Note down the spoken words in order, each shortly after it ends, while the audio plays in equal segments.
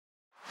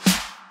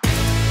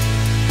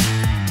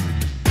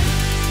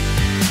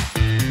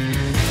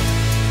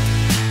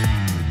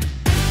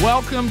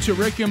Welcome to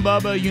Rick and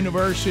Bubba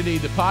University,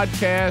 the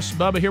podcast.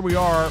 Bubba, here we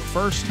are,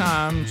 first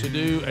time to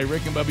do a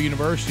Rick and Bubba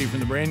University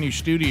from the brand new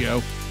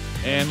studio.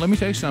 And let me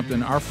tell you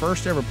something, our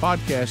first ever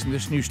podcast in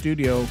this new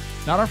studio,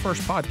 not our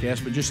first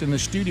podcast, but just in the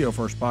studio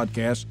first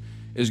podcast,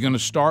 is going to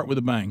start with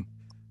a bang.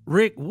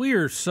 Rick,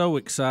 we're so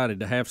excited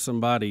to have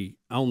somebody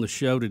on the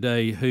show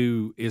today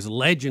who is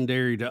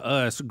legendary to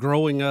us,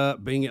 growing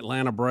up, being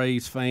Atlanta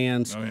Braves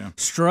fans,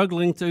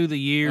 struggling through the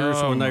years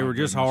when they were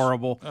just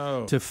horrible,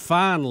 to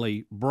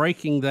finally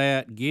breaking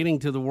that, getting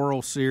to the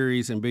World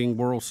Series and being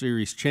World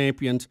Series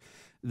champions,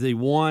 the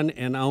one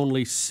and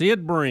only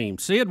Sid Bream.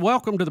 Sid,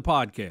 welcome to the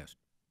podcast.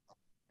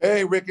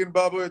 Hey, Rick and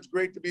Bubba, it's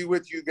great to be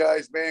with you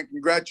guys, man.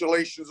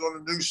 Congratulations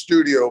on the new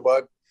studio,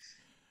 bud.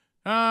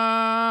 There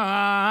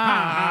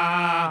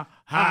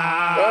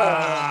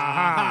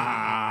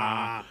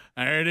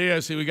it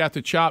is. See, we got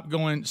the chop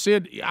going.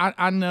 Sid,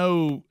 I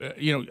know,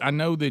 I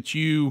know that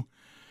you,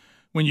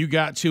 when you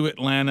got to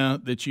Atlanta,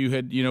 that you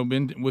had,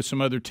 been with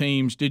some other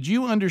teams. Did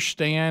you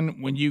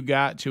understand when you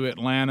got to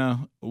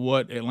Atlanta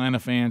what Atlanta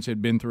fans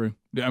had been through?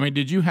 I mean,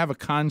 did you have a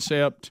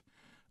concept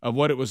of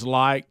what it was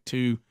like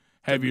to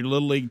have your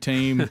little league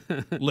team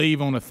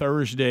leave on a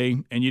Thursday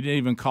and you didn't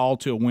even call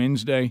till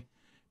Wednesday?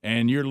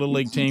 And your little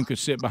league team could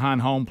sit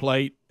behind home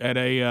plate at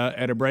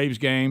a Braves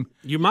game.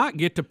 You might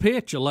get to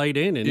pitch a late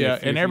inning. Yeah,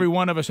 and every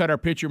one of us had our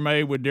picture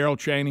made with Darryl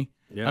Chaney.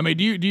 Yep. I mean,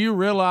 do you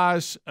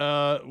realize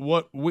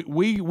what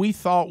we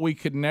thought we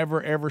could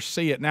never ever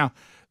see it? Now,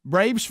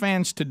 Braves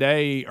fans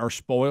today are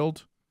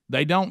spoiled.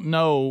 They don't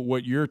know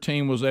what your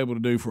team was able to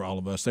do for all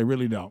of us. They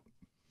really don't.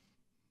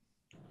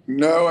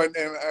 No,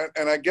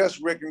 and I guess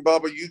Rick and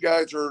Bubba, you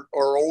guys are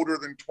older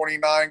than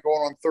 29,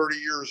 going on 30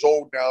 years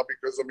old now,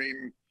 because I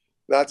mean,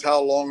 that's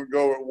how long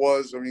ago it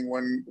was. I mean,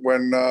 when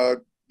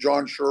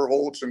John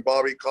Sherholtz and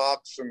Bobby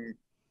Cox and,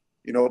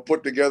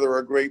 put together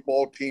a great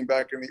ball team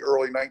back in the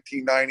early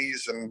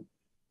 1990s.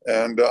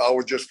 And I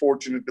was just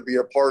fortunate to be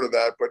a part of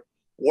that. But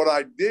what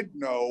I did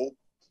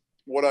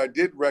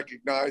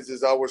recognize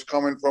is I was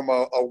coming from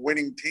a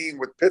winning team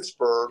with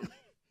Pittsburgh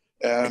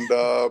and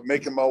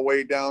making my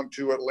way down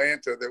to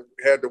Atlanta that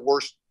had the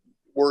worst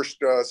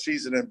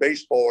season in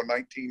baseball in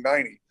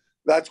 1990.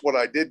 That's what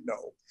I did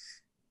know.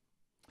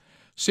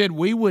 Sid,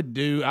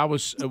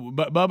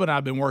 Bubba and I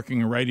have been working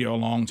in radio a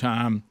long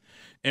time,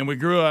 and we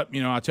grew up,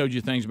 I told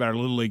you things about our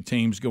little league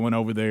teams going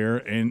over there,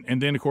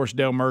 and then, of course,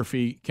 Dale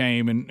Murphy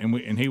came,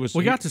 and he was –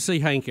 We got to see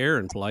Hank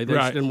Aaron play. They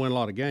just didn't win a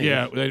lot of games.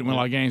 Yeah, they didn't win a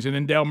lot of games. And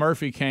then Dale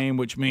Murphy came,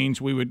 which means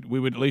we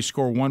would at least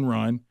score one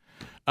run.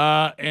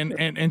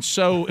 And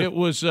so it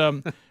was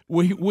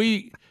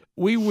we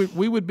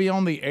would be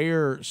on the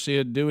air,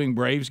 Sid, doing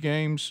Braves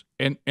games,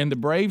 and the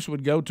Braves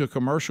would go to a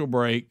commercial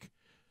break.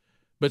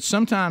 But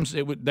sometimes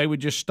they would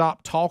just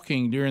stop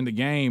talking during the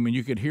game, and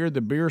you could hear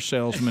the beer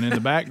salesman in the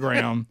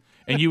background,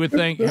 and you would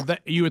think,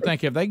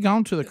 have they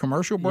gone to the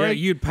commercial break?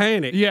 Yeah, you'd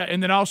panic. Yeah,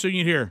 and then all of a sudden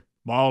you'd hear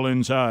ball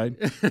inside,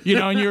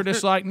 and you're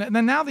just like,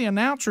 now the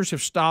announcers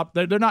have stopped.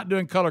 They're not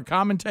doing color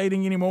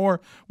commentating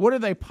anymore. What are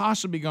they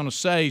possibly going to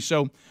say?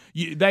 So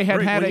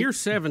when you're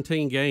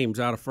 17 games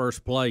out of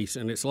first place,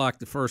 and it's like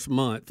the first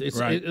month,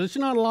 it's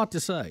not a lot to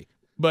say.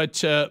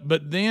 But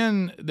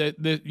then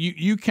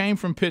you came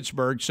from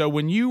Pittsburgh, so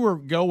when you were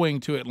going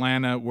to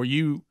Atlanta, were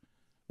you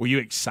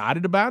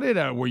excited about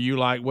it? Were you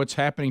like, what's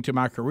happening to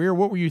my career?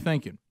 What were you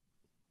thinking?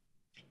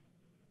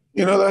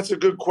 That's a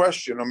good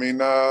question. I mean,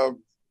 I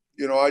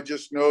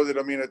just know that,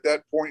 at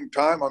that point in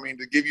time,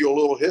 to give you a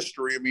little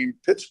history,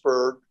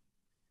 Pittsburgh,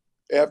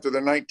 after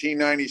the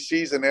 1990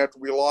 season, after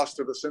we lost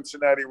to the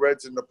Cincinnati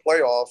Reds in the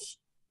playoffs,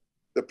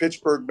 the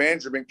Pittsburgh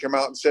management came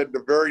out and said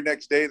the very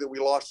next day that we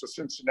lost to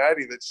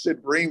Cincinnati that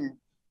Sid Bream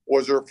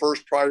was their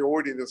first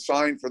priority to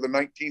sign for the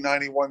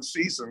 1991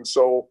 season.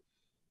 So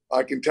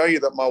I can tell you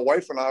that my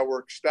wife and I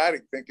were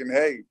ecstatic, thinking,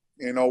 hey,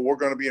 we're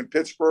going to be in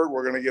Pittsburgh.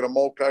 We're going to get a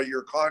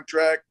multi-year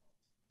contract.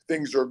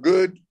 Things are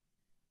good.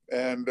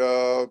 And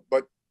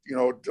but,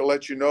 to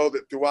let you know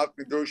that throughout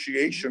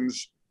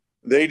negotiations,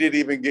 they didn't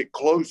even get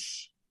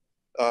close.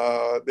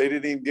 They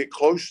didn't even get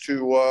close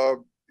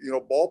to,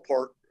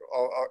 ballpark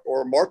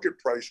or market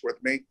price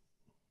with me.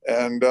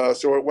 And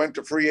so it went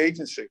to free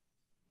agency.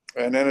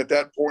 And then at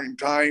that point in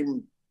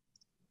time,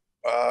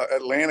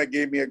 Atlanta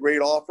gave me a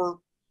great offer,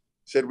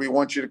 said, we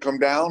want you to come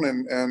down.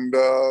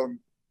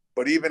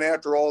 But even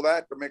after all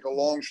that, to make a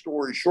long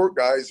story short,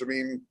 guys, I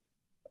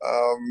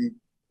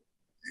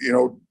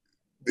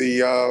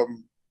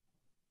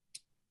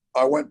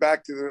went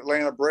back to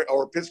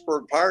the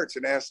Pittsburgh Pirates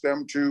and asked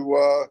them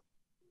to,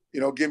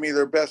 give me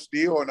their best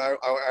deal. And I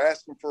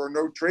asked them for a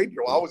no trade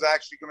deal. I was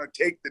actually going to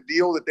take the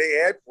deal that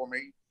they had for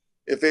me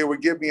if they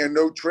would give me a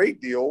no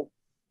trade deal.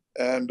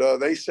 And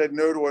they said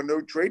no to a no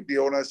trade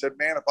deal. And I said,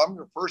 man, if I'm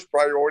your first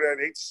priority, I'd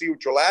hate to see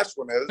what your last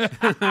one is.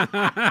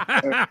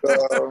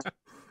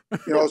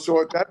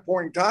 So at that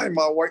point in time,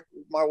 my wife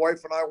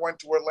and I went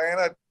to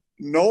Atlanta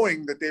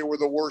knowing that they were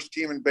the worst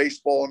team in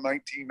baseball in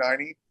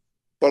 1990,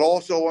 but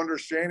also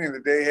understanding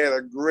that they had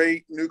a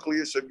great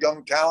nucleus of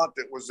young talent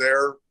that was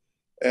there.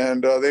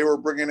 And they were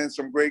bringing in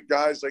some great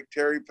guys like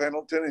Terry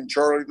Pendleton and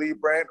Charlie Lee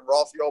Brandt and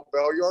Raphael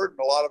Belliard and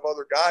a lot of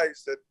other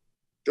guys that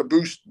to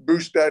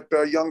boost that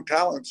young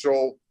talent.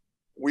 So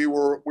we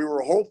were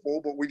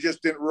hopeful, but we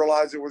just didn't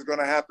realize it was going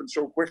to happen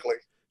so quickly.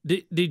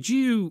 Did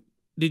you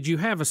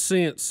have a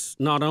sense,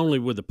 not only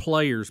with the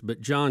players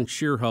but John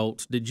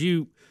Schuerholz,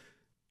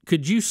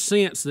 could you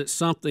sense that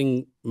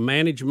something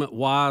management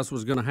wise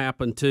was going to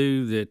happen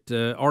too?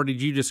 That or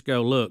did you just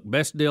go, look,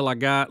 best deal I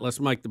got, let's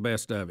make the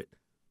best of it?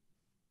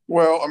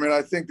 Well, I mean,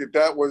 I think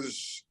that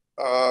was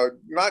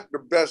not the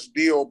best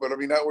deal, but I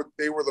mean,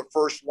 they were the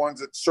first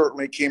ones that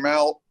certainly came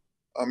out.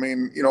 I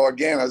mean, you know,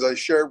 again, as I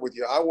shared with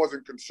you, I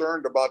wasn't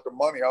concerned about the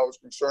money. I was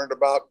concerned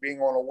about being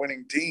on a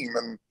winning team.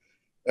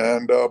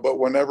 But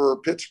whenever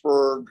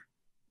Pittsburgh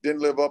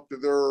didn't live up to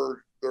their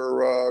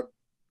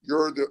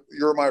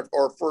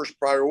our first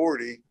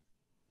priority,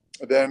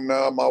 then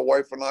my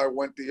wife and I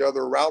went the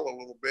other route a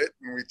little bit,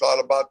 and we thought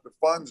about the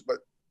funds. But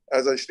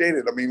as I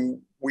stated, I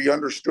mean, we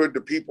understood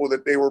the people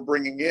that they were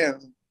bringing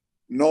in,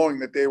 knowing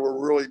that they were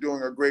really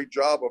doing a great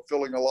job of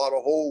filling a lot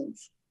of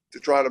holes to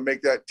try to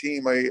make that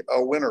team a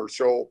winner.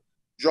 So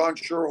John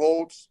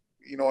Schuerholz,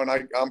 you know, and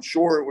I'm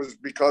sure it was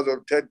because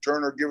of Ted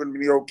Turner giving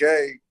me the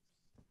okay,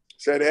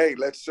 said, hey,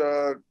 let's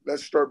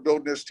start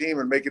building this team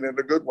and making it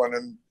a good one.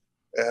 And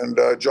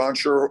John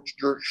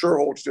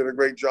Schuerholz did a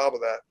great job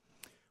of that.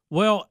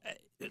 Well,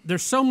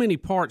 there's so many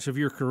parts of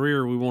your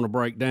career we want to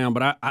break down,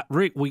 but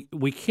Rick,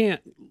 we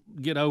can't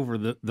get over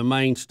the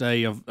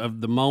mainstay of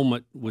the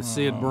moment with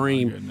Sid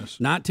Bream.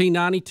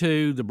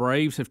 1992, the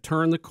Braves have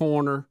turned the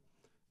corner.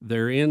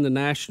 They're in the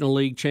National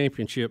League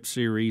Championship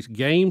Series,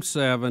 Game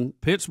 7,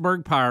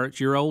 Pittsburgh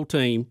Pirates, your old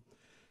team,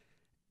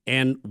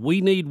 and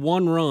we need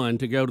one run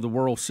to go to the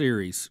World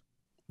Series.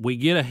 We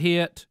get a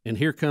hit, and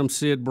here comes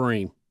Sid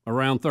Bream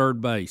around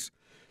third base.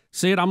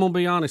 Sid, I'm going to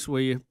be honest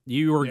with you.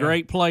 You were a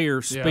great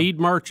player. Speed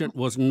Merchant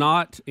was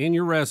not in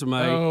your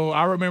resume. Oh,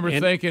 I remember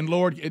thinking,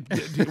 Lord,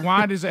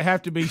 why does it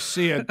have to be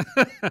Sid?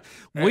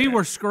 We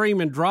were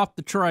screaming, drop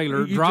the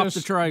trailer,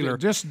 the trailer.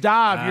 Just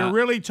dive. You're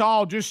really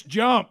tall. Just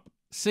jump.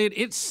 Sid,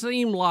 it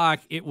seemed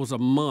like it was a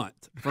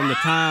month from the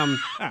time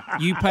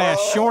you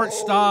passed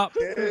shortstop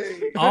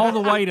all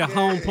the way to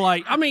home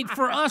plate. I mean,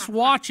 for us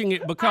watching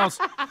it, because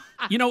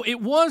you know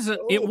it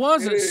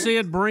wasn't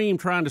Sid Bream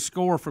trying to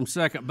score from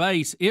second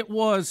base. It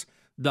was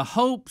the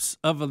hopes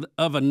of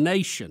a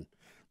nation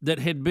that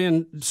had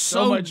been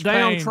so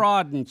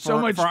downtrodden for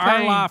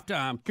our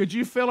lifetime. Could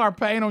you feel our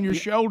pain on your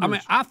shoulders? I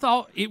mean, I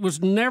thought it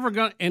was never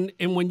going to –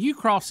 and when you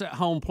cross that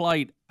home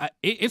plate,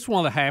 it's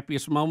one of the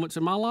happiest moments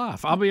in my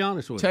life. I'll be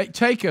honest with you.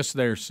 Take us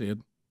there, Sid.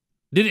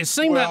 Did it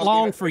seem that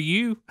long for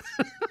you?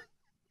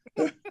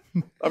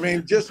 I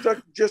mean, just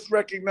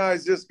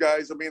recognize this,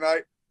 guys. I mean,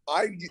 I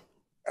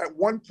at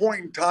one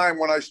point in time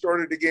when I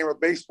started the game of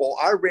baseball,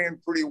 I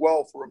ran pretty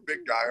well for a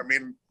big guy. I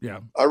mean,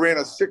 I ran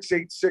a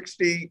 6'8",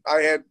 60.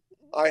 I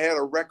had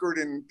a record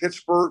in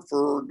Pittsburgh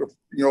for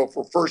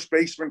first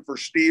baseman for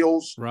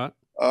steals. Right.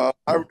 I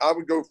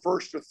would go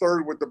first to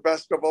third with the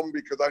best of them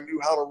because I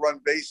knew how to run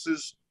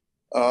bases.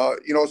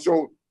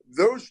 So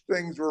those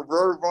things were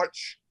very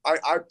much,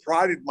 I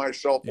prided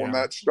myself on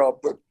that stuff.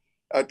 But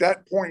at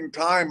that point in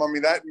time, I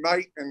mean, that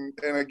night, and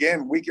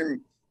again, we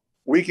can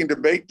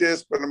debate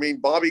this, but I mean,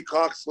 Bobby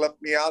Cox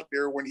left me out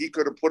there when he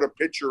could have put a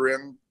pitcher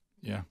in.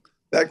 Yeah.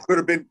 That could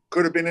have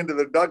been into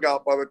the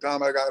dugout by the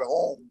time I got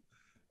home.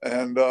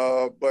 And,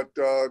 I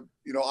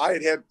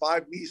had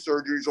 5 knee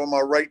surgeries on my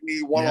right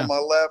knee, one on my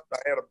left. I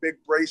had a big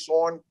brace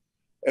on.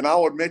 And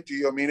I'll admit to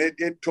you, I mean,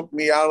 it took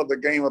me out of the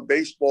game of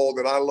baseball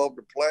that I love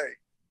to play.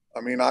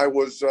 I mean, I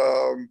was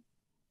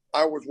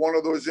one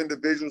of those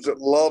individuals that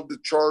loved to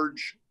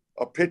charge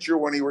a pitcher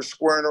when he was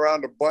squaring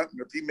around a bunt.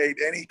 And if he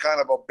made any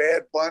kind of a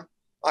bad bunt,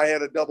 I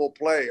had a double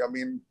play. I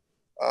mean,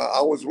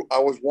 I was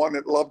one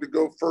that loved to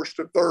go first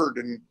to third.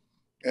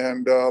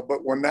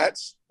 But when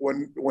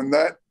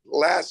that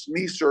last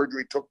knee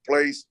surgery took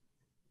place,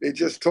 it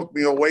just took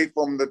me away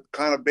from the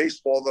kind of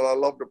baseball that I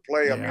love to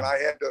play. I mean, I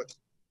had to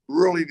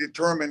really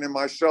determine in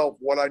myself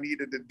what I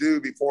needed to do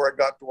before I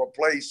got to a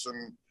place.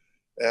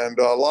 And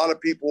a lot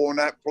of people on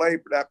that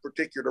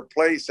particular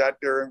play sat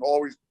there and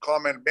always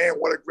commented, man,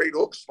 what a great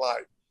hook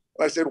slide.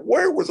 And I said,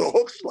 where was a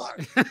hook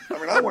slide? I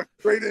mean, I went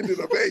straight into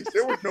the base.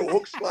 There was no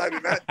hook slide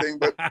in that thing.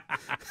 But I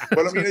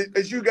mean,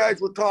 as you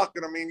guys were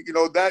talking, I mean,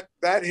 that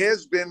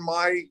has been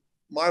my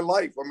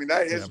life. I mean,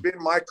 that has been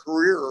my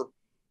career,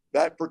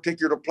 that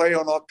particular play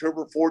on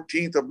October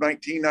 14th of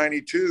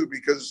 1992,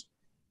 because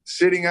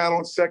sitting out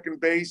on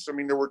second base, I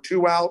mean, there were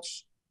 2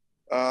 outs.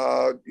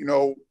 I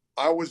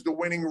was the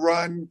winning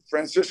run.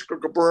 Francisco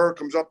Cabrera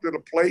comes up to the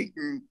plate,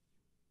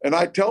 and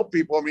I tell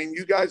people, I mean,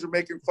 you guys are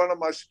making fun of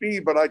my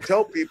speed, but I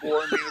tell people,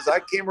 I mean, as I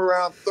came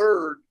around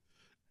third,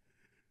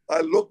 I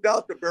looked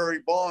out to Barry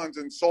Bonds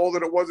and saw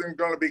that it wasn't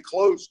going to be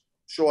close.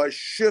 So I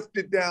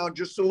shifted down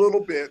just a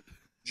little bit,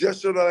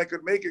 just so that I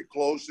could make it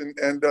close and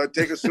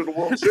take us to the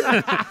World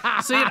Series.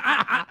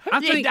 I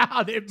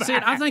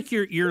think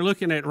you're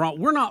looking at it wrong.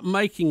 We're not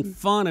making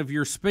fun of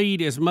your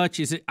speed as much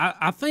as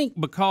I think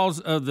because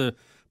of the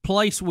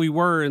place we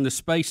were in the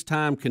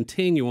space-time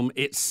continuum,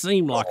 it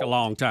seemed like a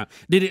long time.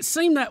 Did it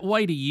seem that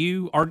way to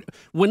you? Or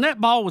when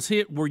that ball was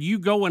hit, were you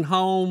going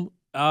home?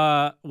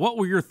 What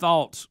were your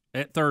thoughts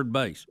at third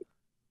base?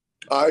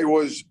 There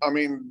was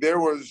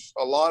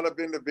a lot of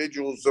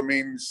individuals,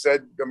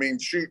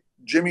 shoot,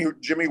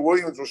 Jimmy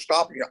Williams was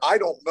stopping you. I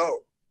don't know.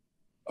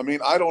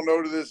 I don't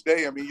know to this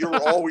day. You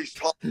were always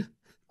taught to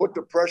put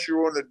the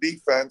pressure on the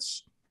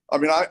defense.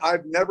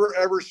 I've never,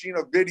 ever seen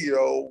a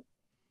video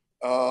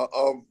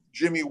of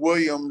Jimmy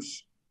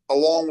Williams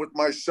along with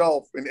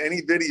myself in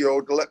any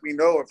video to let me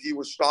know if he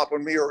was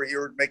stopping me or he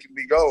was making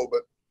me go.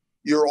 But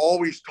you're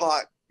always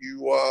taught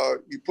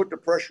you put the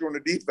pressure on the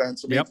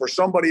defense. For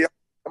somebody else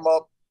to come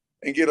up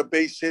and get a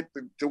base hit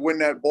to win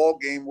that ball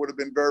game would have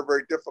been very,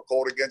 very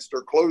difficult against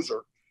their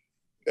closer.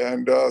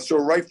 And so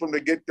right from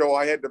the get-go,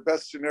 I had the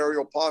best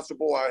scenario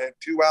possible. I had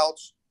 2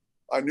 outs.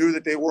 I knew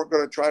that they weren't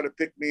going to try to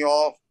pick me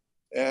off.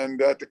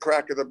 And at the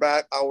crack of the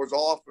bat, I was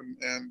off.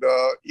 And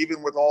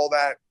even with all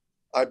that,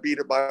 I beat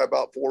it by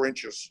about 4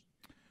 inches.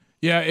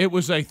 Yeah, it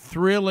was a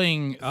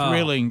thrilling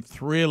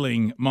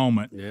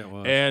moment. Yeah, it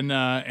was.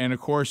 And of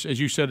course, as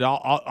you said,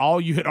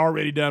 all you had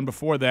already done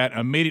before that,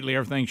 immediately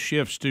everything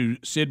shifts to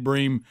Sid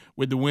Bream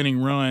with the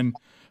winning run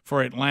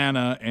for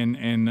Atlanta and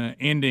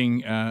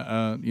ending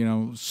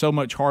so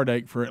much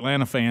heartache for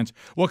Atlanta fans.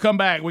 We'll come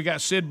back. We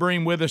got Sid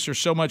Bream with us. There's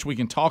so much we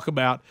can talk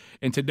about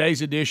in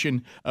today's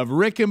edition of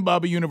Rick and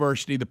Bubba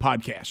University, the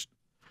podcast.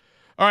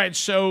 All right,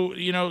 so,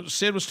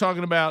 Sid was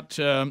talking about,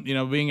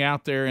 being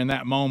out there in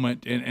that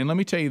moment. And let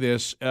me tell you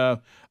this,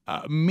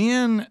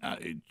 men,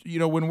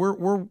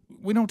 when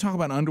we don't talk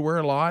about underwear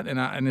a lot,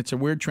 and it's a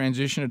weird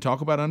transition to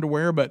talk about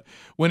underwear, but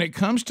when it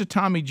comes to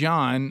Tommy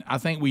John, I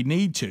think we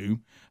need to,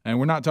 and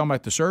we're not talking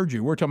about the surgery,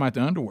 we're talking about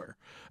the underwear.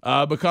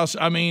 Because,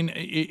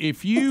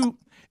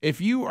 if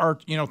you are,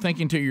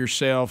 thinking to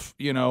yourself,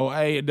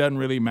 hey, it doesn't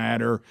really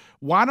matter,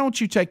 why don't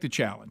you take the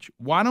challenge?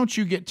 Why don't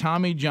you get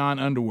Tommy John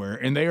underwear?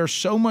 And they are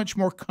so much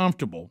more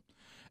comfortable.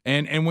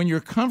 And when you're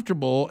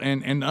comfortable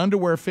and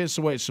underwear fits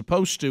the way it's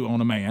supposed to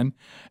on a man,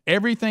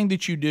 everything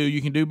that you do,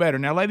 you can do better.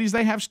 Now, ladies,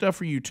 they have stuff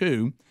for you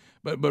too.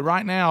 But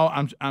right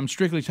now, I'm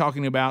strictly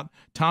talking about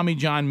Tommy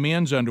John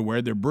men's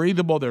underwear. They're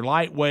breathable, they're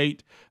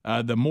lightweight,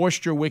 the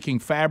moisture-wicking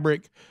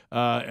fabric,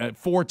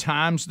 4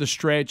 times the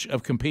stretch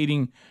of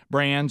competing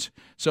brands.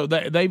 So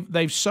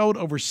they've sold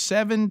over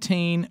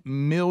 17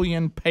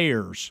 million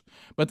pairs.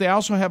 But they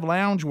also have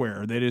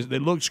loungewear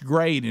that looks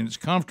great and it's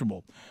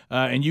comfortable,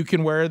 and you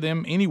can wear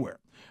them anywhere.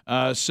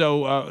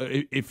 So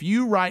if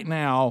you right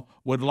now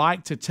would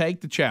like to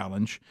take the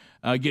challenge,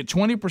 get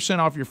 20%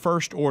 off your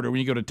first order when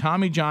you go to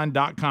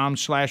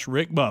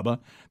TommyJohn.com/RickBubba.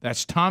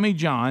 That's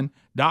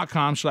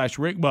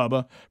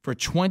TommyJohn.com/RickBubba for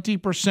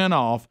 20%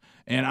 off.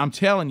 And I'm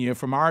telling you,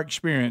 from our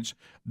experience,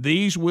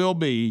 these will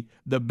be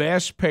the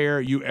best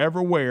pair you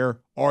ever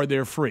wear, or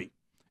they're free.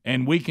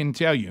 And we can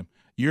tell you,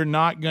 you're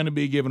not going to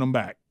be giving them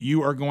back.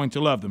 You are going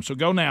to love them. So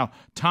go now,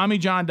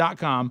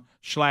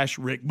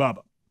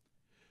 TommyJohn.com/RickBubba.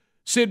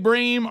 Sid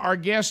Bream, our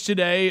guest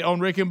today on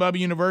Rick and Bubba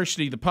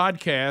University, the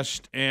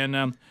podcast.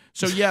 And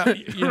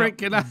Rick,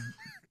 can I?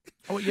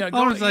 Oh, yeah, I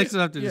want to say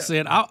something to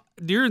Sid.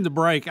 During the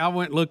break, I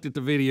went and looked at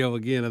the video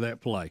again of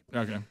that play.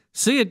 Okay.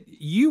 Sid,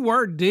 you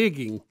were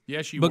digging.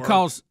 Yes, you were.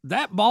 Because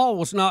that ball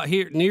was not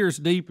near as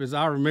deep as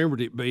I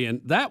remembered it being.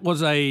 That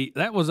was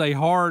a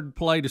hard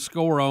play to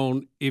score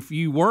on if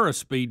you were a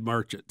speed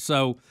merchant.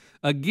 So,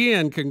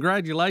 again,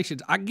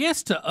 congratulations. I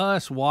guess to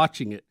us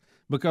watching it,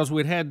 because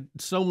we'd had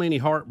so many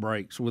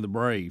heartbreaks with the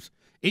Braves,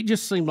 it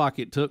just seemed like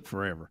it took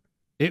forever.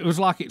 It was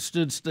like it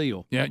stood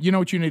still. Yeah, you know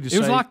what you need to say?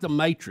 It was like the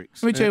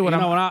Matrix. Let me tell you what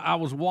when I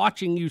was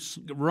watching you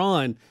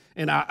run,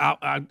 and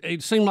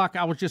it seemed like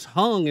I was just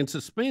hung and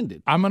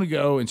suspended. I'm going to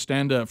go and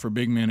stand up for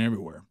big men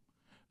everywhere.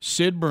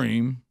 Sid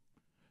Bream,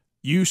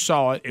 you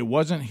saw it. It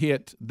wasn't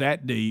hit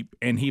that deep,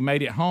 and he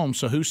made it home,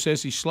 so who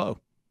says he's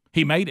slow?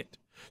 He made it.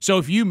 So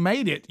if you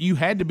made it, you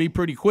had to be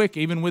pretty quick,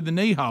 even with the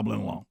knee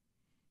hobbling along.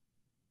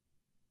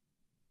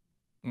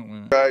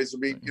 Guys, I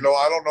don't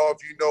know if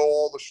you know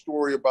all the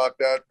story about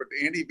that, but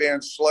Andy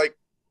Van Slyke,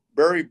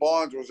 Barry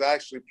Bonds was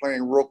actually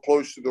playing real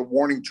close to the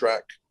warning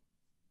track.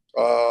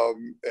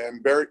 And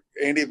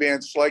Andy Van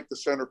Slyke, the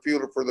center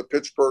fielder for the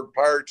Pittsburgh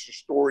Pirates, the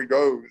story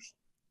goes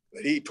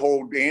that he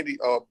told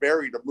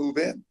Barry to move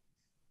in.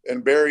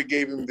 And Barry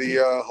gave him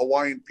the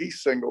Hawaiian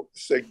peace signal.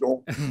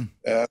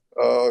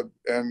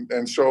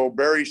 And so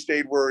Barry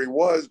stayed where he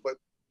was, but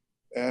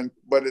at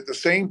the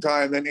same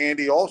time, then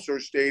Andy also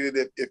stated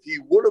that if he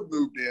would have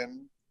moved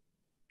in,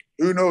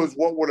 who knows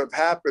what would have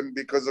happened,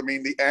 because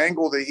the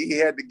angle that he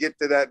had to get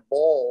to that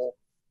ball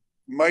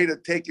might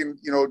have taken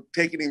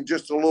him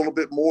just a little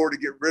bit more to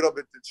get rid of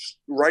it, to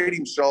right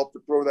himself to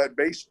throw that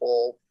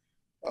baseball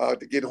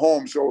to get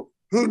home. So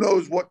who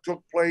knows what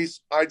took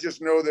place? I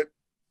just know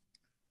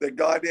that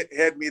God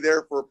had me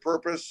there for a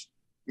purpose,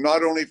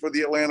 not only for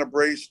the Atlanta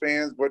Braves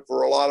fans, but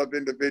for a lot of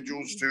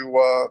individuals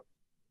to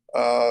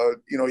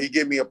he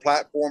gave me a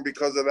platform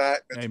because of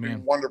that. It's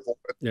been wonderful.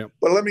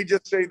 But let me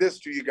just say this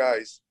to you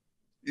guys.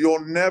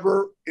 You'll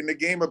never, in the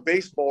game of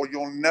baseball,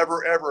 you'll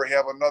never, ever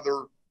have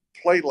another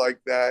play like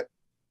that,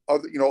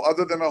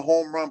 other than a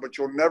home run, but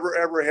you'll never,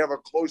 ever have a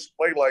close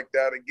play like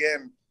that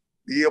again,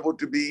 be able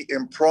to be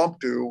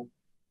impromptu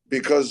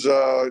because,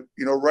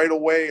 right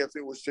away, if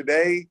it was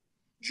today,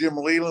 Jim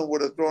Leland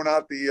would have thrown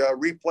out the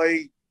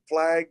replay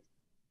flag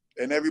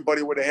and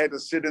everybody would have had to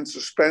sit in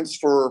suspense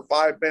for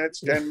 5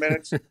 minutes, 10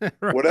 minutes,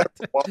 Right. whatever,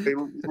 while they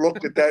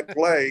looked at that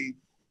play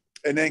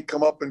and then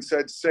come up and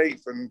said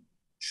safe. And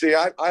see,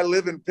 I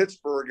live in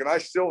Pittsburgh and I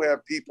still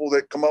have people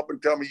that come up and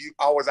tell me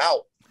I was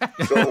out.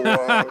 So,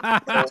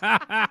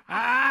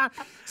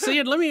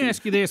 Sid, let me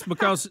ask you this,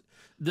 because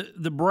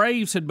the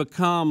Braves had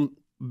become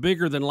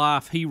bigger than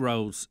life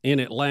heroes in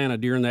Atlanta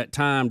during that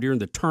time, during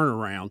the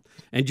turnaround,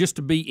 and just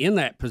to be in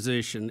that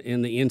position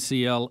in the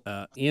NLCS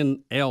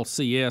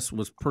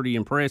was pretty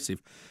impressive.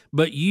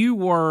 But you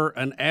were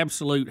an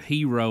absolute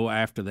hero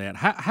after that.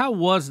 How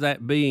was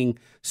that being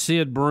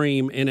Sid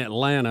Bream in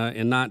Atlanta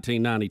in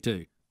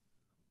 1992?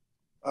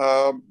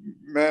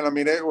 Man, I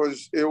mean, it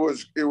was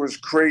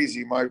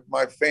crazy.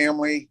 My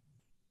family,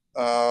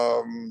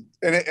 and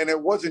it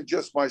wasn't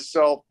just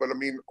myself, but I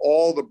mean,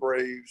 all the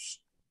Braves.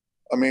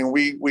 I mean,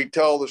 we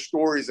tell the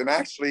stories, and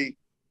actually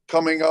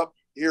coming up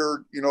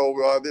here,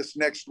 this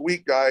next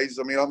week, guys,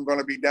 I mean, I'm going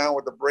to be down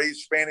with the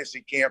Braves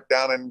fantasy camp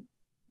down in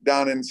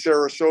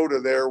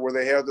Sarasota there, where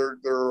they have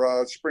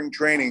their spring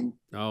training.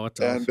 Oh, that's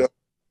and awesome.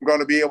 I'm going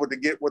to be able to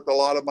get with a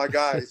lot of my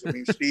guys. I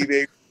mean, Steve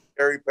A,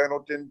 Terry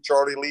Pendleton,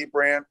 Charlie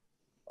Leibrandt,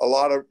 a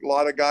lot of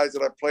guys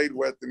that I played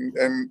with,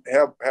 and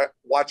have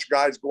watched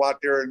guys go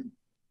out there and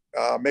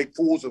make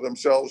fools of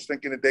themselves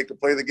thinking that they could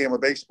play the game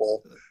of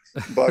baseball.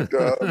 But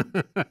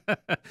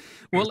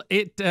well,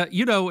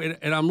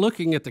 and I'm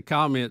looking at the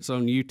comments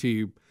on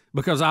YouTube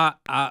because I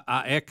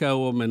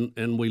echo them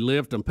and we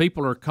lived them.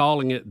 People are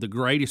calling it the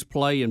greatest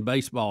play in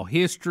baseball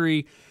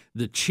history.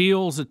 The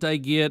chills that they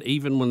get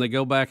even when they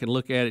go back and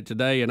look at it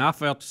today, and I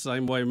felt the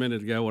same way a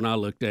minute ago when I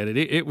looked at it.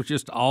 It was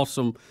just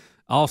awesome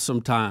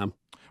time.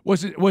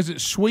 Was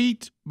it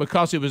sweet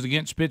because it was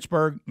against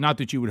Pittsburgh? Not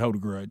that you would hold a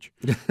grudge,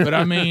 but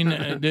I mean,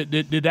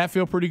 did that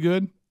feel pretty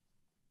good?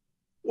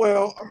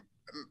 Well,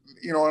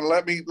 and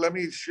let me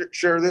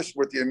share this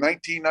with you. In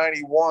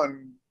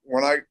 1991,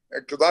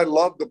 because I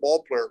loved the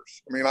ball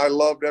players. I mean, I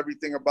loved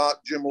everything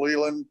about Jim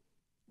Leland,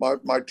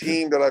 my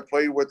team that I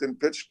played with in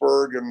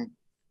Pittsburgh, and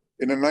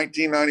in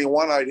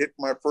 1991, I hit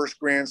my first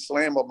grand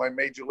slam of my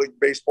Major League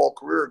Baseball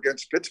career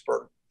against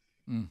Pittsburgh.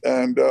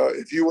 And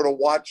if you would have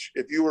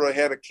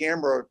had a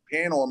camera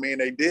panel on me,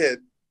 and they did,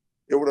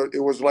 it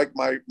was like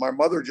my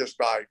mother just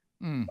died.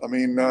 I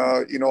mean,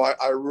 I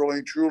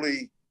really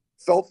truly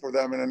felt for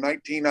them. And in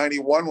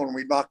 1991, when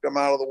we knocked them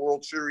out of the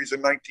World Series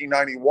in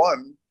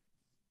 1991,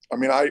 I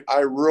mean, I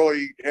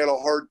really had a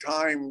hard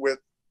time with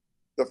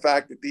the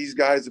fact that these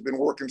guys have been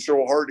working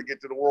so hard to get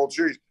to the World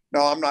Series.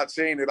 Now, I'm not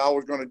saying that I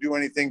was going to do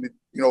anything to,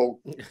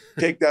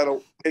 take that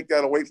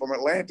away from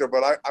Atlanta,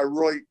 but I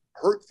really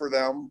hurt for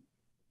them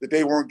that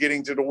they weren't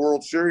getting to the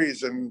World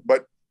Series.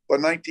 But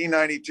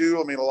 1992,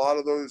 I mean, a lot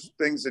of those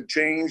things had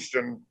changed,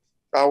 and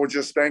I was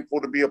just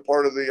thankful to be a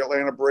part of the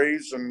Atlanta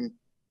Braves. And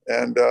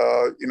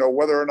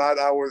whether or not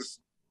I was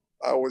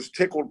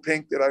tickled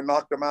pink that I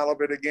knocked them out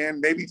of it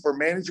again, maybe for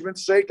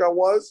management's sake, I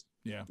was.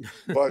 Yeah.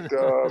 But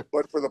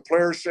for the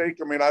players' sake,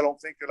 I mean, I don't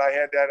think that I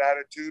had that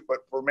attitude. But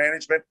for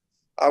management,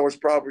 I was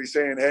probably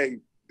saying, "Hey,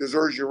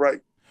 deserves you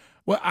right."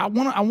 Well, I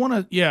want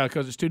to, yeah,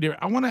 because it's too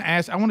different. I want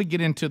to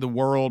get into the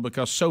world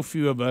because so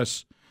few of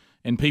us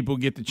and people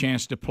get the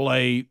chance to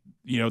play,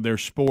 their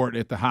sport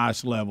at the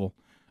highest level.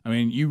 I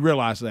mean, you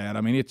realize that.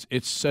 I mean,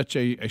 it's such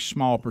a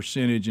small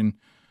percentage, and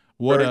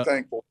Very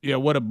thankful. Yeah,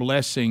 what a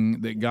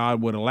blessing that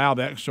God would allow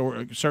that.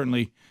 So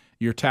certainly,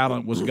 your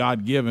talent was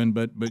God given,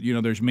 but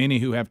there's many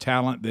who have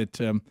talent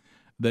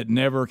that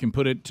never can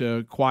put it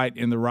quite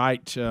in the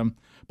right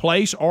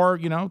place, or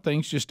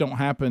things just don't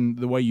happen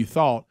the way you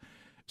thought.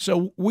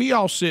 So we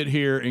all sit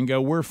here and go,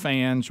 we're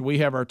fans. We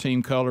have our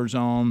team colors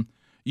on.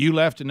 You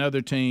left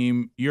another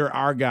team. You're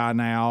our guy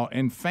now.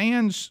 And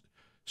fans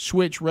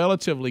switch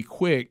relatively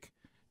quick.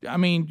 I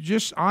mean,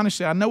 just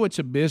honestly, I know it's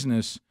a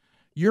business.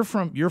 You're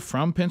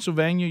from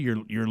Pennsylvania.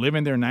 You're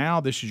living there now.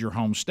 This is your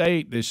home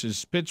state. This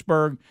is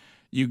Pittsburgh.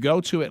 You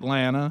go to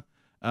Atlanta,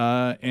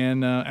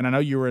 and I know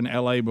you were in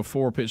L.A.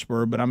 before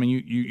Pittsburgh, but I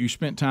mean, you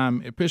spent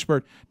time at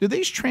Pittsburgh. Do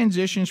these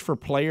transitions for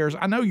players?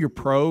 I know you're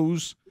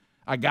pros.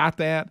 I got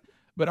that.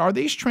 But are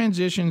these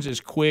transitions as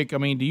quick? I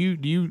mean, do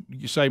you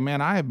say, man,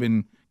 I have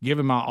been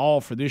giving my all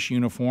for this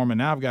uniform, and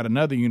now I've got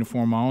another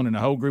uniform on and a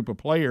whole group of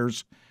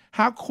players.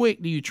 How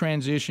quick do you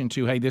transition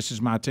to, hey, this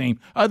is my team,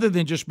 other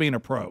than just being a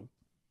pro?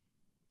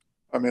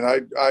 I mean,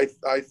 I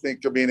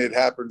think, it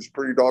happens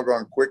pretty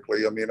doggone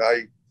quickly. I mean,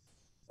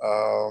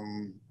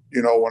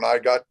 when I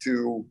got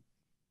to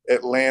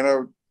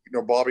Atlanta,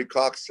 Bobby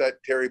Cox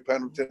sat Terry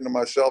Pendleton and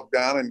myself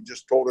down and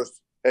just told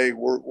us, hey,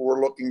 we're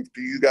looking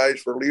to you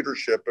guys for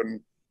leadership. And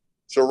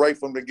so right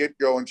from the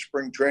get-go in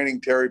spring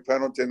training, Terry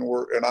Pendleton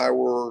and I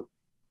were,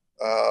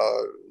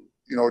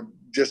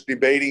 just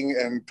debating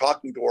and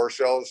talking to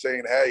ourselves,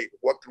 saying, hey,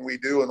 what can we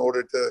do in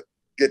order to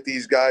get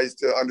these guys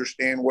to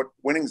understand what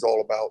winning's all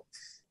about?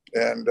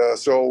 And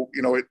so,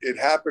 you know, it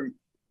happened,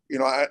 you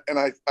know,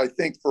 I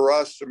think for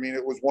us, I mean,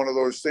 it was one of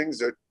those things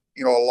that,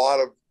 you know,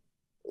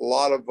 a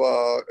lot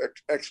of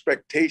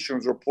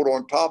expectations were put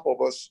on top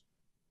of us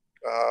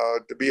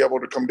to be able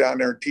to come down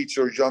there and teach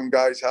those young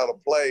guys how to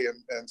play.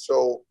 And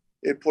so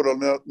it put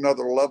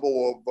another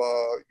level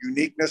of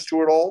uniqueness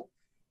to it all.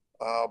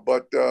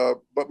 But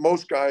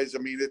most guys, I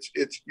mean,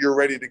 it's you're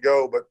ready to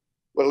go. But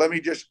let me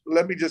just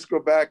go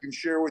back and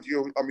share with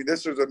you. I mean,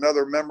 this is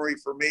another memory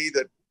for me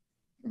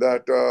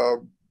that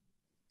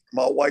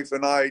my wife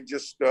and I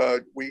just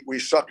we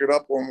suck it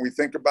up when we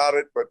think about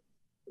it. But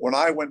when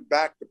I went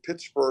back to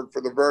Pittsburgh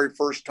for the very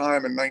first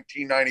time in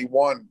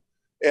 1991,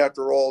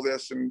 after all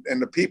this, and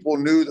the people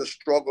knew the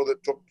struggle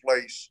that took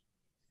place.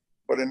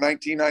 But in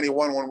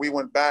 1991, when we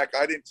went back,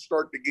 I didn't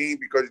start the game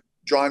because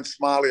John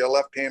Smiley, a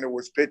left-hander,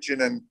 was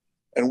pitching, and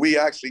we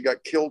actually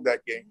got killed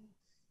that game.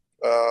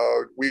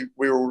 We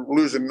were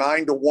losing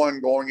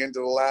 9-1 going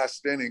into the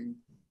last inning,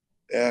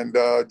 and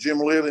Jim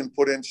Leland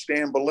put in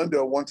Stan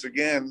Belinda once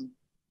again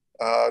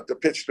to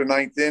pitch the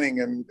ninth inning,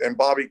 and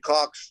Bobby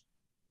Cox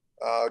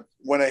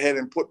went ahead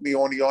and put me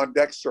on the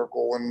on-deck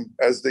circle. And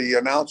as the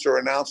announcer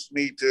announced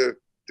me to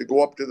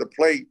go up to the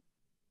plate,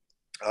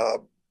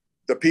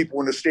 the people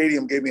in the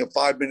stadium gave me a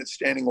 5-minute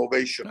standing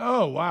ovation.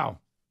 Oh, wow.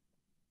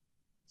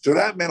 So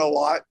that meant a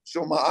lot.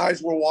 So my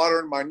eyes were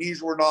watering, my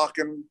knees were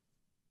knocking.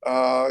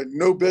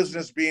 No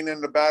business being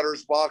in the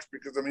batter's box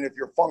because, I mean, if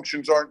your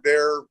functions aren't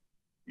there,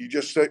 you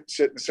just sit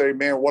and say,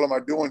 man, what am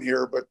I doing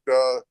here? But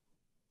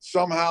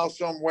somehow,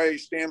 some way,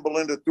 Stan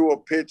Belinda threw a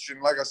pitch.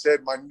 And like I said,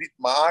 my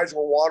eyes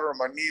were watering,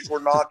 my knees were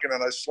knocking,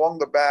 and I swung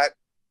the bat,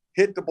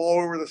 hit the ball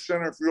over the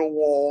center field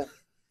wall,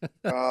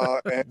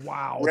 and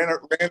wow. ran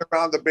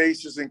around the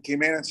bases and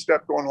came in and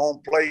stepped on home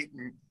plate.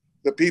 And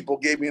the people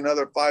gave me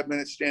another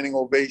 5-minute standing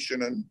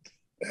ovation.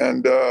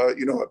 And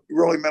you know, it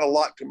really meant a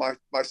lot to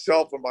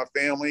myself and my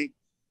family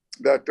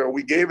that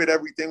we gave it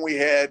everything we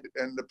had,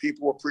 and the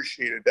people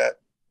appreciated that.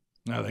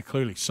 No, they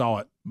clearly saw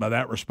it by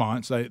that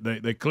response.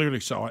 They clearly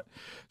saw it.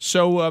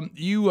 So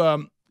you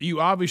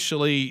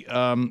obviously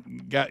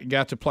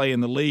got to play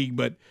in the league,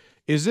 but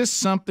is this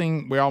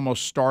something we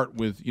almost start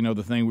with, you know,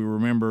 the thing we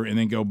remember and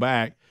then go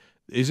back?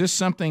 Is this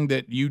something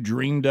that you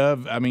dreamed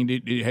of? I mean,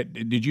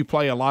 did you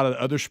play a lot of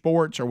other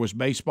sports, or was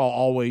baseball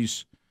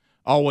always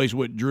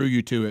what drew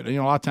you to it? You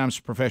know, a lot of times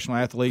professional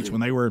athletes,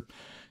 when they were,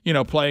 you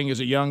know, playing as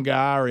a young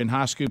guy or in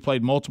high school,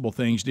 played multiple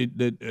things.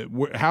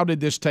 How did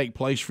this take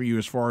place for you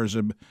as far as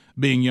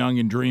being young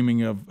and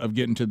dreaming of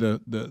getting to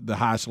the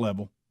highest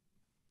level?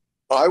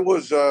 I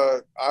was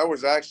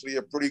actually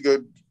a pretty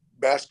good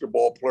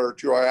basketball player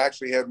too. I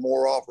actually had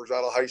more offers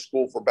out of high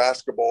school for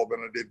basketball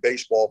than I did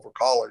baseball for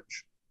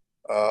college.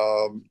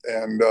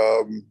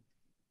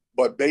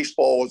 But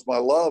baseball was my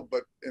love.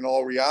 But in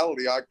all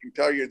reality, I can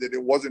tell you that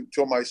it wasn't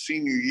until my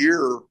senior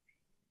year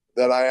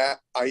that I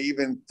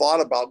even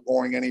thought about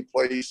going any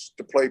place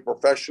to play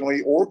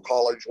professionally or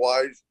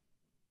college-wise.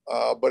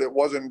 But it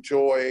wasn't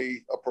until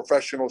a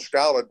professional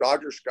scout, a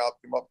Dodger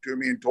scout, came up to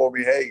me and told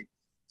me, hey,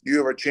 you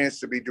have a chance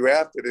to be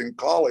drafted in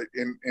college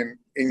in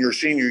your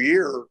senior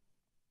year,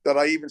 that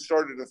I even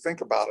started to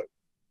think about it.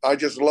 I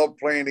just loved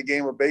playing the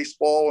game of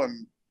baseball,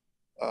 and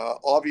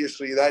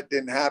obviously that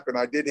didn't happen.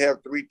 I did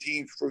have 3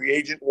 teams free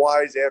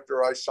agent-wise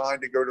after I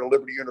signed to go to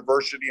Liberty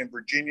University in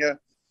Virginia.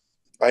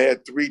 I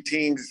had 3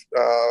 teams,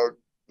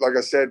 like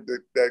I said,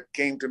 that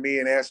came to me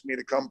and asked me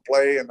to come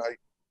play, and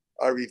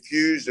I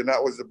refused, and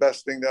that was the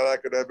best thing that I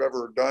could have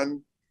ever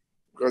done,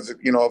 because,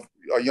 you know,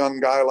 a young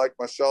guy like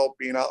myself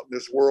being out in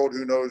this world,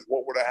 who knows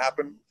what would have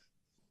happened.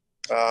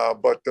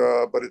 But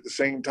at the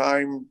same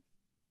time,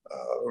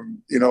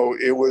 you know,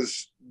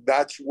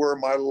 that's where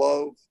my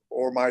love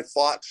or my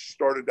thoughts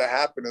started to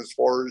happen as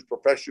far as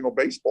professional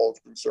baseball is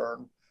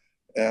concerned,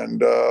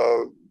 and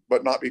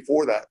but not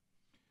before that.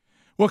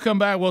 We'll come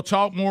back. We'll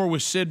talk more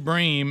with Sid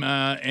Bream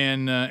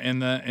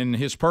and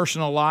his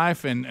personal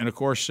life, and of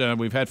course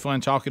we've had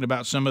fun talking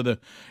about some of the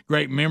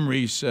great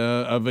memories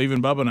of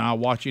even Bubba and I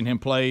watching him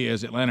play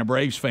as Atlanta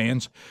Braves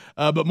fans.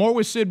 But more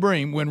with Sid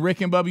Bream when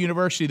Rick and Bubba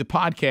University, the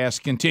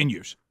podcast,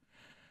 continues.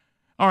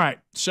 All right,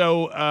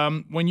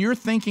 so when you're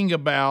thinking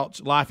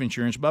about life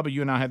insurance, Bubba,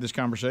 you and I had this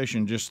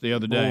conversation just the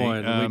other day.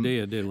 Boy, we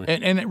did, didn't we?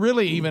 And it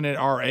really, even at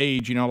our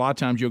age, you know, a lot of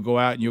times you'll go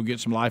out and you'll get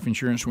some life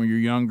insurance when you're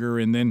younger,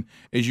 and then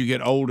as you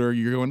get older,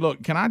 you're going,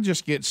 look, can I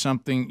just get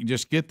something,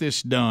 just get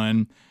this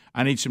done?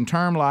 I need some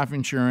term life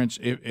insurance.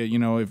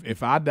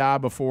 If I die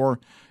before,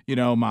 you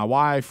know, my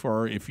wife,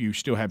 or if you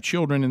still have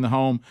children in the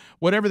home,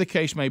 whatever the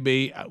case may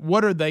be,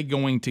 what are they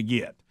going to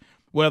get?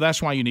 Well,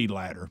 that's why you need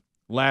Ladder.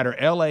 Ladder,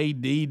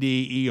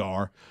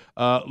 Ladder.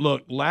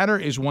 Look, Ladder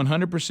is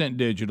 100%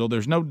 digital.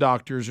 There's no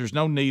doctors, there's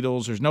no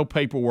needles, there's no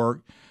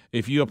paperwork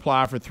if you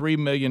apply for $3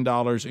 million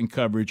in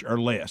coverage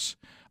or less.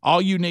 All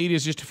you need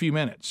is just a few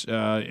minutes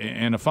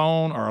and a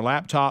phone or a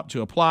laptop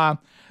to apply.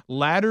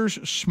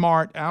 Ladder's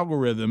smart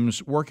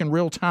algorithms work in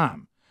real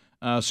time,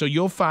 so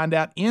you'll find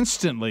out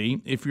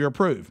instantly if you're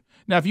approved.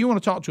 Now, if you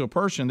want to talk to a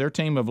person, their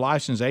team of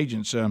licensed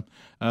agents, they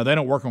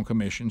don't work on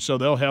commission, so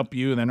they'll help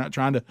you, and they're not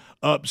trying to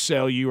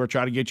upsell you or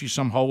try to get you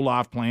some whole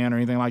life plan or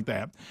anything like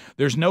that.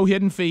 There's no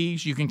hidden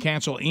fees. You can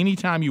cancel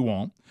anytime you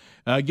want.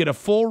 Get a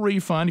full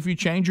refund if you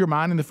change your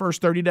mind in the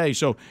first 30 days.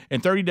 So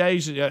in 30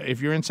 days, if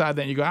you're inside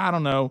that and you go, I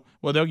don't know,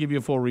 well, they'll give you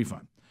a full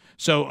refund.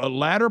 So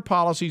ladder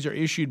policies are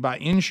issued by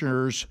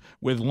insurers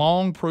with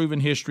long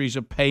proven histories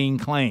of paying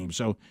claims.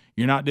 So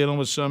you're not dealing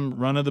with some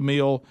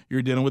run-of-the-mill.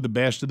 You're dealing with the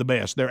best of the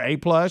best. They're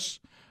A-plus,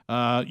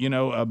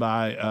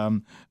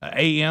 by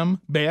AM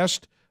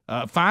best.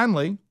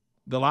 Finally,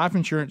 the life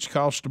insurance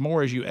costs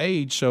more as you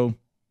age. So,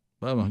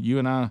 Bubba, you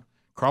and I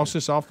cross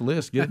this off the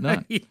list. Get it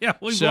done. Yeah,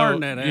 we've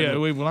learned that. Yeah,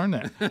 we've learned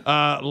that.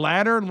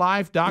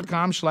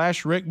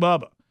 Ladderlife.com/Rick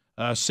Bubba.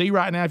 See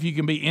right now if you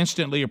can be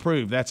instantly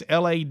approved. That's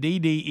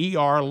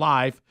LADDER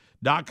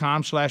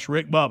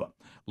life.com/Rick Bubba.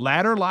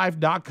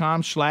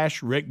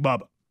 Ladderlife.com/Rick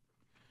Bubba.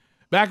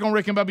 Back on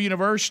Rick and Bubba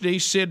University,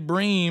 Sid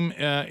Bream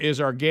is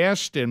our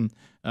guest, and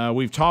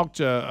we've talked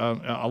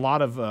a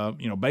lot of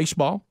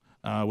baseball.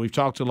 We've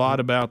talked a lot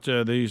about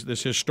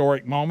this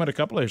historic moment, a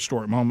couple of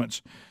historic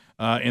moments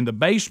in the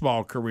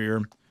baseball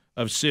career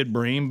of Sid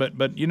Bream. But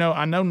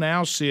I know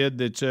now, Sid,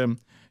 that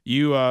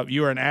you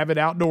are an avid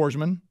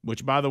outdoorsman,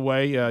 which, by the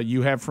way,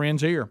 you have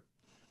friends here.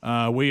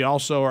 We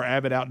also are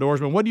avid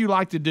outdoorsmen. What do you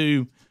like to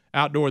do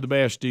outdoor the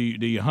best? Do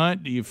you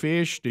hunt? Do you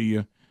fish? Do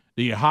you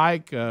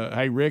hike?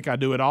 Hey, Rick, I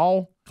do it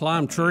all.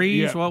 Climb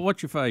trees? Yeah.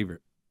 What's your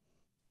favorite?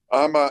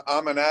 I'm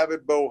an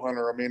avid bow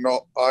hunter. I mean,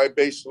 I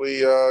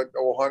basically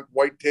will hunt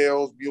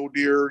whitetails, mule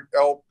deer,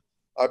 elk.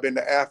 I've been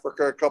to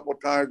Africa a couple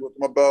of times with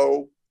my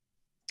bow,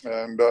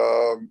 and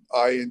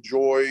I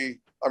enjoy.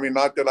 I mean,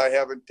 not that I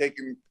haven't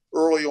taken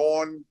early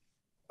on.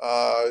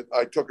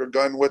 I took a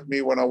gun with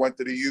me when I went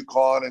to the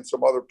Yukon and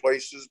some other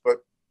places, but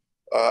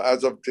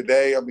as of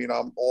today, I mean,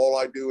 all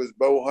I do is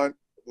bow hunt.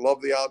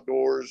 Love the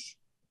outdoors.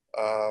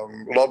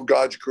 Love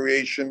God's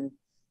creation.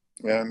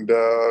 And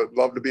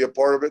love to be a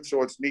part of it.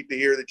 So it's neat to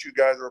hear that you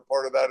guys are a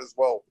part of that as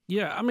well.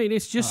 Yeah, I mean,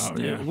 it's just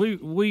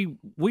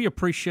we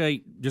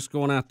appreciate just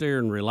going out there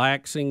and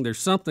relaxing. There's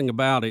something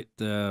about it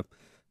that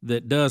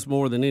does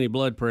more than any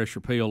blood pressure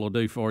pill will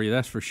do for you.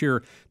 That's for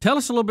sure. Tell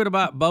us a little bit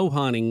about bow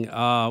hunting.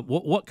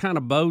 What kind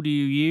of bow do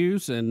you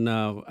use? And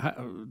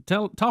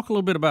talk a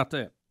little bit about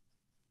that.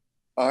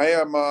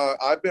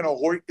 I've been a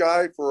Hoyt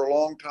guy for a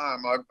long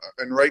time.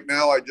 And right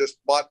now I just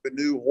bought the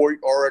new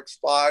Hoyt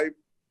RX5,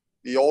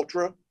 the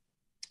Ultra.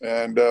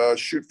 And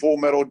shoot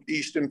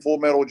Easton full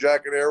metal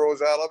jacket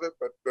arrows out of it.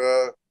 But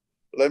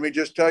let me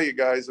just tell you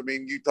guys, I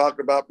mean, you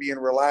talked about being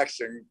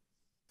relaxing.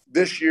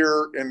 This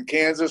year in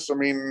Kansas, I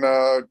mean,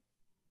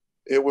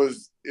 it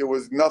was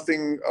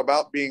nothing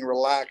about being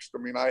relaxed. I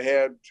mean, I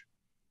had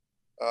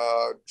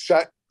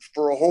sat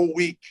for a whole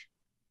week,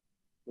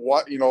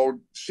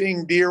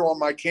 seeing deer on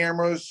my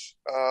cameras,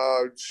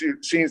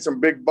 seeing some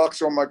big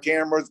bucks on my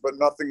cameras, but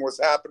nothing was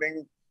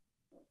happening.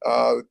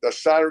 The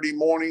Saturday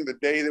morning, the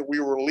day that we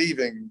were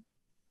leaving,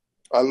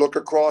 I look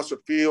across the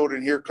field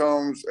and here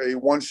comes a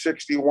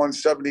 160,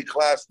 170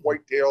 class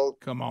whitetail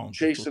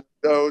chasing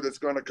the doe that's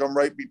going to come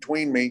right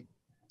between me,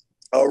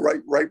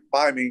 right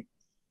by me.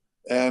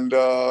 And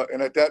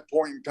at that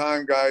point in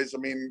time, guys, I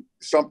mean,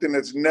 something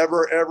that's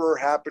never, ever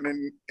happened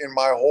in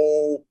my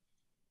whole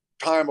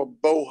time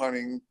of bow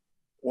hunting,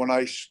 when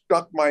I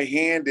stuck my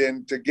hand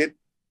in to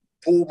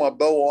pull my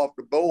bow off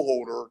the bow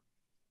holder,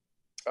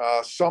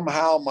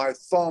 somehow my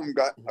thumb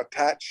got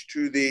attached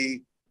to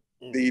the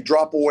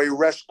drop away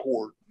rest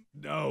cord.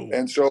 No.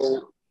 And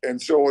so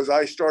as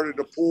I started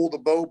to pull the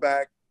bow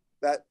back,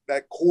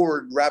 that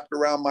cord wrapped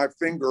around my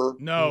finger.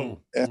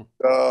 No. And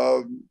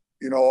I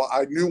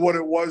knew what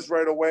it was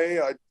right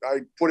away. I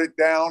put it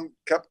down,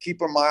 kept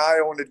keeping my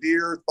eye on the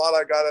deer, thought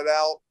I got it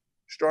out,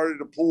 started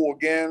to pull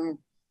again,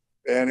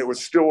 and it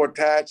was still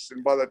attached.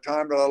 And by the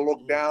time that I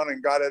looked down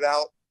and got it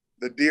out,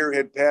 the deer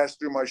had passed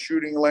through my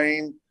shooting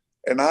lane.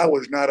 And I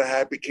was not a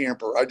happy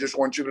camper. I just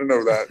want you to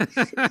know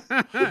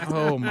that.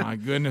 Oh, my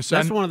goodness.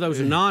 That's one of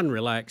those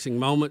non-relaxing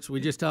moments we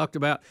just talked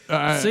about.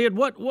 Sid,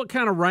 what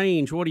kind of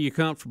range, what are you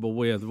comfortable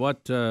with?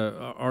 What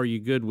are you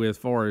good with as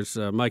far as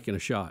making a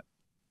shot?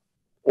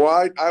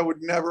 Well, I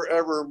would never,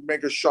 ever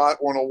make a shot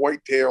on a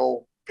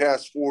whitetail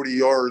past 40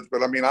 yards.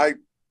 But, I mean, I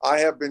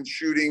have been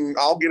shooting.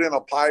 I'll get in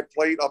a pie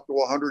plate up to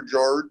 100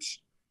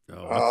 yards.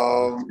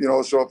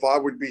 So if I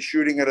would be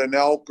shooting at an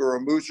elk or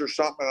a moose or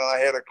something and I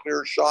had a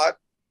clear shot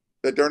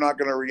that they're not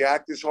going to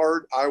react as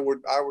hard, I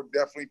would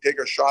definitely take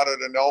a shot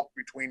at an elk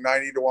between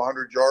 90 to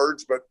 100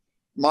 yards. But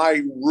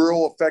my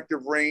real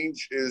effective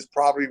range is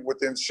probably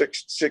within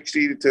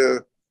 60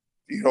 to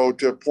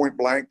point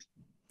blank.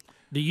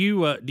 Do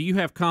you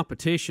have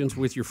competitions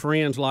with your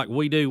friends like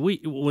we do?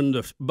 When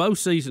the bow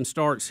season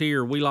starts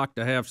here, we like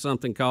to have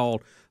something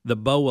called the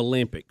Bow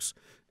Olympics,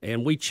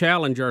 and we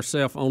challenge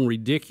ourselves on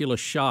ridiculous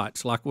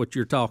shots like what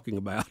you're talking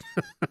about.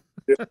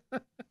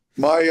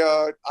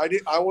 I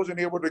wasn't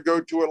able to go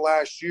to it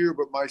last year,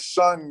 but my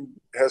son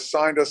has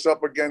signed us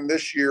up again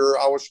this year.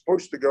 I was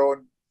supposed to go,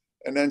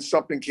 and then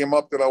something came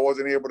up that I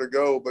wasn't able to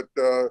go. But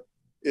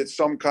it's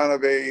some kind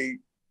of a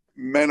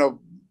men of,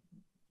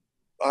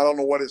 I don't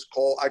know what it's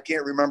called. I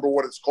can't remember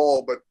what it's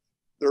called, but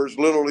there's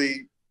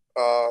literally,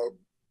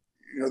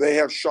 they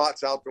have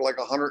shots out there like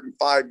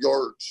 105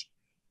 yards.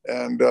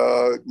 And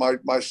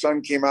my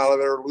son came out of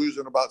there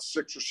losing about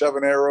 6 or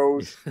 7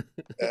 arrows.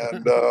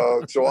 And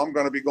so I'm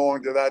going to be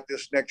going to that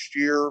this next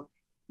year.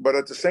 But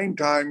at the same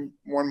time,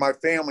 when my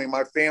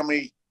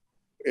family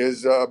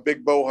is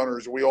big bow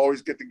hunters. We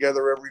always get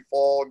together every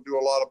fall and do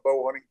a lot of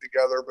bow hunting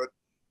together.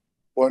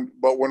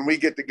 But when we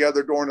get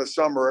together during the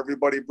summer,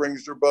 everybody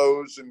brings their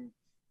bows, and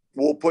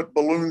we'll put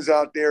balloons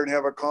out there and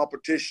have a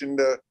competition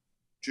to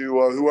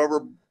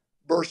whoever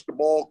bursts the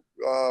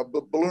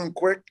balloon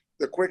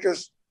the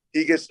quickest.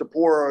 He gets to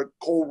pour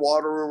cold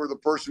water over the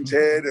person's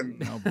head,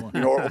 and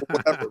or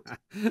whatever.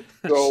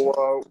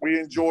 So we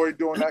enjoy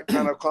doing that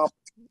kind of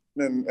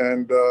competition,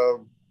 and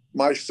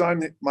my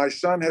son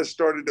has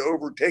started to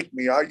overtake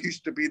me. I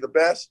used to be the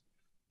best,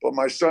 but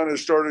my son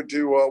has started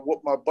to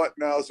whoop my butt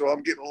now, so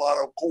I'm getting a lot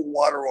of cold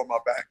water on my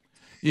back.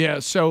 Yeah.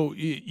 So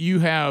you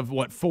have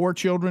what, 4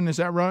 children? Is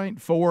that right?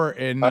 4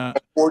 and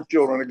 4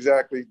 children,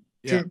 exactly.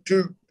 Yeah.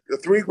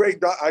 3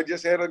 great. I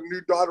just had a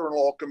new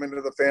daughter-in-law come into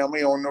the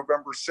family on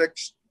November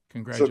 6th.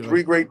 Congratulations. So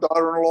 3 great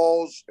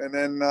daughter-in-laws, and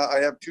then I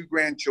have 2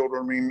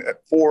 grandchildren. I mean,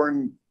 at 4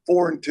 and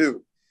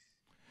 2.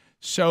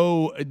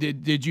 So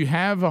did you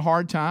have a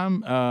hard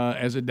time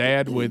as a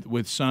dad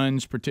with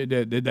sons?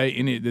 Did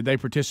they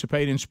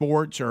participate in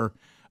sports, or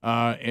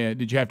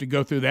did you have to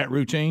go through that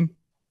routine?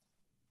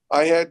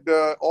 I had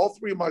all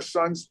 3 of my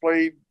sons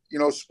played,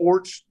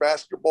 sports,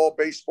 basketball,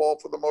 baseball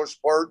for the most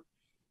part.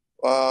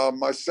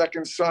 My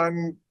second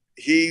son,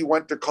 he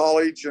went to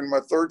college, and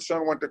my third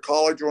son went to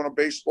college on a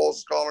baseball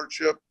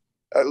scholarship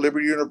at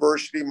Liberty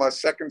University. My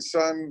second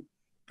son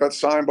got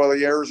signed by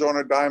the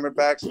Arizona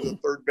Diamondbacks as a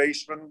third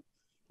baseman,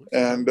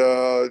 and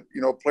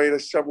played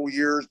several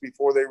years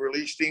before they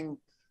released him.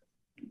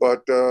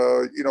 But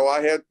I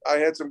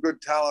had some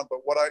good talent. But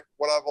what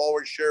I've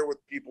always shared with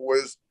people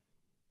is,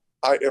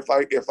 if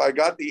I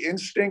got the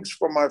instincts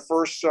from my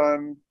first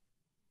son,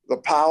 the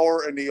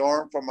power and the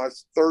arm from my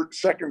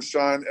second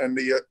son, and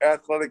the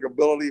athletic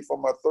ability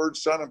from my third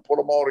son, and put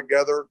them all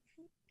together,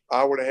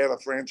 I would have had a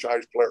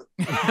franchise player.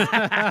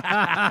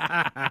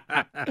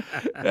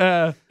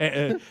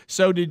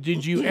 So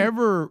did you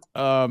ever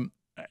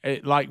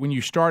like when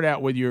you start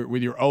out with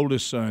your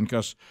oldest son?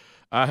 Because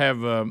I have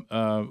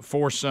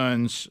 4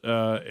 sons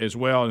as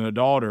well, and a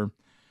daughter.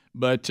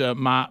 But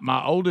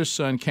my oldest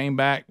son came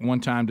back one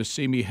time to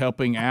see me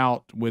helping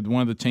out with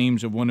one of the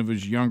teams of one of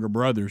his younger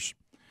brothers.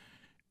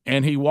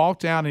 And he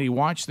walked out and he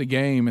watched the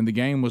game, and the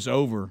game was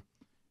over.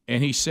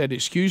 And he said,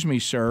 "Excuse me,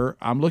 sir,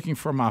 I'm looking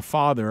for my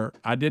father.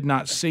 I did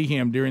not see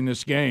him during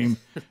this game.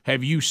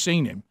 Have you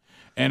seen him?"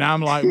 And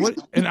I'm like, "What?"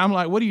 And I'm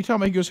like, "What are you talking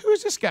about?" He goes, "Who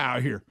is this guy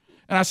out here?"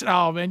 And I said,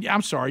 "Oh, man,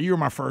 I'm sorry. You were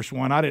my first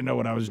one. I didn't know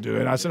what I was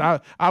doing." I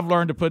said, I've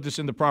learned to put this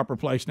in the proper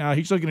place now."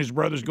 He's looking at his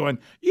brothers going,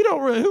 "You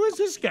don't really, who is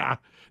this guy?"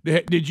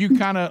 Did you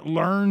kind of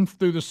learn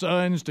through the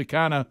sons to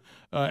kind of,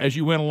 as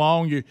you went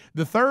along,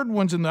 the third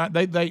ones,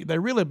 they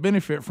really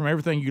benefit from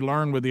everything you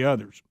learn with the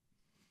others?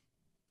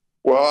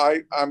 Well,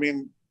 I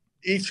mean,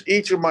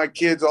 each of my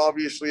kids,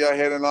 obviously, I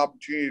had an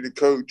opportunity to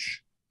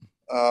coach.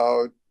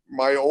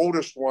 My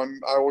oldest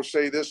one, I will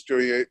say this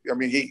to you. I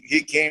mean,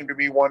 he came to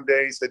me one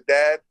day. He said,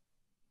 "Dad,"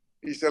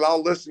 he said,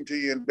 "I'll listen to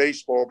you in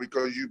baseball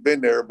because you've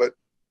been there, but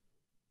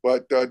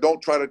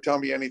don't try to tell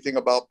me anything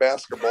about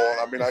basketball." And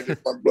I mean, I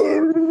just went,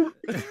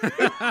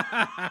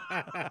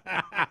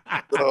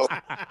 so.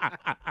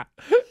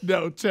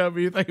 Don't tell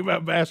me anything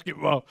about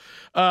basketball.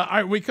 All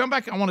right, we come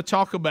back. I want to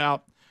talk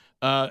about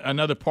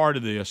another part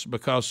of this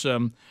because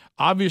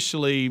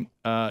obviously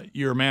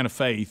you're a man of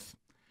faith,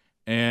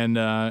 and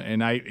I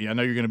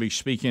know you're going to be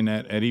speaking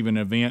at even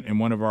an event in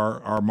one of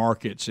our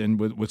markets, and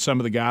with some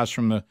of the guys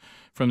from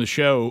the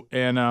show,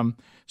 and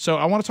so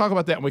I want to talk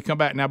about that when we come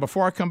back. Now,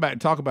 before I come back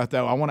and talk about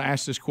that, I want to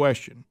ask this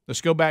question.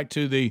 Let's go back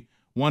to the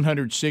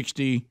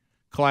 160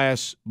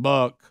 class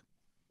buck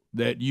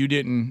that you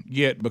didn't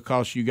get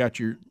because you got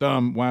your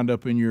thumb wound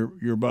up in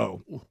your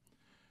bow.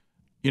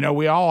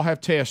 We all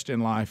have tests in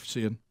life,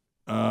 Sid,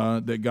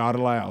 that God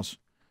allows.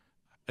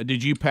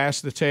 Did you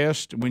pass the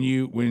test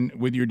when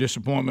with your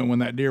disappointment when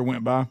that deer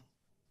went by?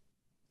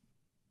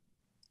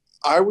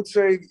 I would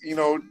say,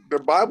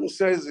 the Bible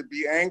says to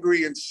be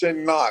angry and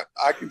sin not.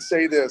 I can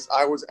say this.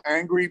 I was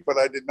angry, but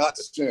I did not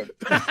sin.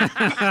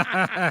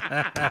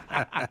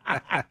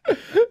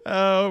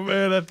 Oh,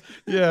 man.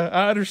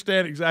 I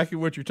understand exactly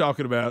what you're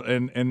talking about.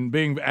 And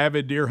being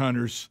avid deer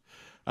hunters,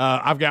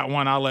 I've got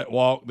one I let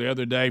walk the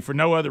other day for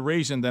no other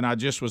reason than I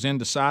just was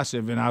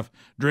indecisive, and I've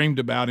dreamed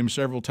about him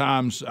several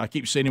times. I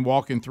keep seeing him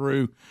walking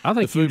through. I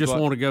think you just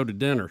want to go to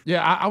dinner.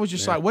 Yeah, I was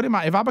just like, what am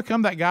I? If I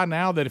become that guy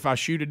now that if I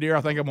shoot a deer,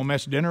 I think I'm going to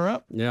mess dinner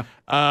up? Yeah.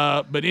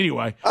 But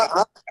anyway.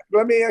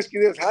 Let me ask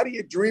you this. How do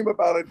you dream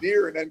about a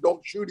deer and then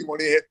don't shoot him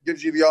when he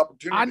gives you the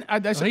opportunity?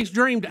 He's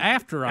dreamed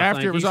after, I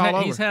think. It was all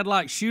over. He's had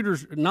like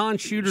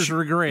non-shooters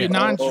regret.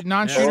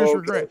 Non-shooters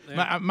regret.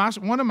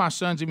 One of my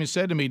sons even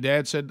said to me,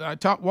 Dad said,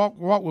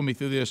 walk with me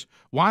through this.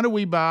 Why do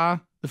we buy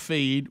the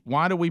feed?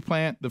 Why do we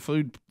plant the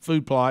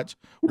food plots?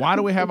 Why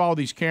do we have all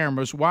these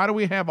cameras? Why do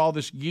we have all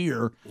this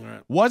gear?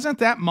 Right. Wasn't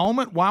that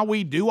moment why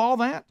we do all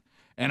that?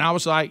 And I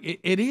was like,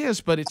 it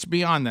is, but it's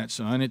beyond that,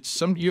 son.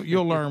 It's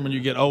you'll learn when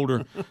you get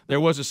older. There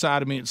was a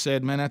side of me that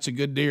said, man, that's a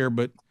good deer,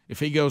 but if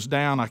he goes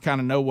down, I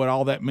kind of know what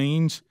all that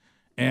means.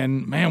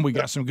 And, man, we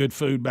got some good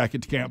food back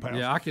at the camp house.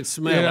 Yeah, I can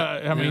smell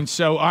it. I mean,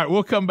 so, all right,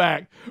 we'll come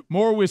back.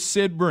 More with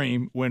Sid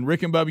Bream when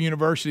Rick and Bubba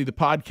University, the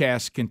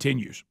podcast,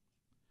 continues.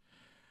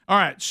 All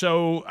right,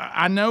 so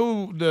I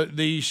know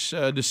these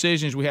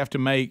decisions we have to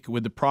make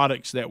with the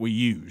products that we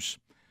use.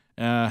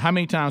 How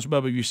many times,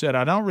 Bubba, have you said,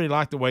 I don't really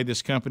like the way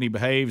this company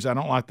behaves. I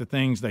don't like the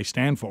things they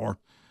stand for.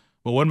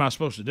 Well, what am I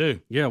supposed to do?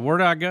 Yeah, where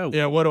do I go?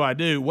 Yeah, what do I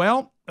do?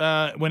 Well,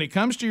 when it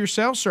comes to your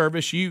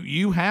self-service,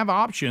 you have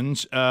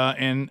options,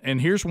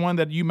 and here's one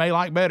that you may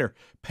like better,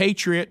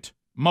 Patriot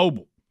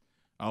Mobile.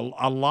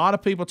 A lot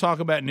of people talk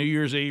about New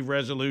Year's Eve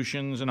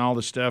resolutions and all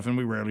this stuff, and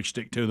we rarely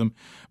stick to them.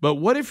 But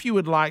what if you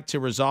would like to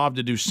resolve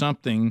to do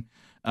something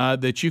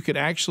that you could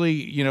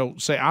actually,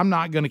 say, I'm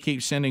not going to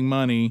keep sending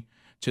money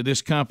to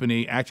this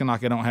company acting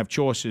like I don't have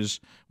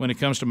choices when it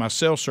comes to my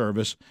cell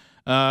service.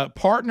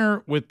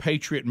 Partner with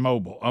Patriot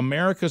Mobile,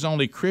 America's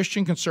only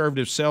Christian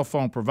conservative cell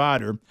phone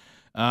provider.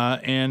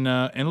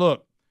 And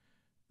look,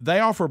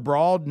 they offer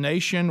broad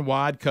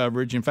nationwide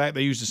coverage. In fact,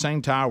 they use the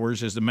same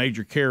towers as the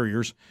major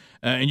carriers,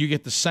 and you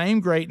get the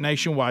same great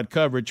nationwide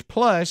coverage,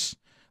 plus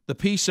the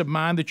peace of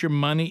mind that your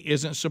money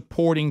isn't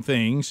supporting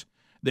things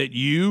that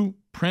you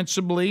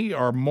principally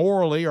or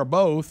morally or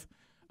both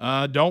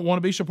don't want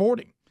to be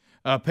supporting.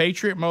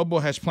 Patriot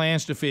Mobile has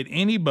plans to fit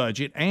any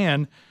budget,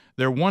 and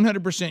their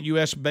 100%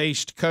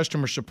 U.S.-based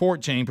customer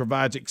support team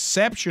provides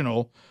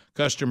exceptional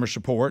customer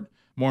support.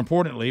 More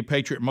importantly,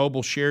 Patriot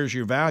Mobile shares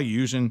your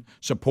values and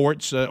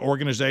supports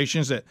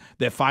organizations that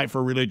fight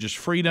for religious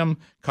freedom,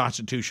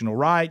 constitutional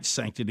rights,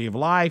 sanctity of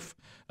life.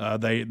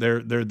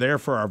 They're there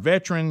for our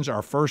veterans,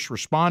 our first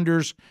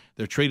responders.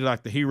 They're treated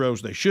like the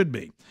heroes they should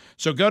be.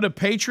 So go to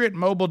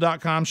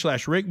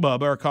patriotmobile.com/Rick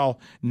Bubba or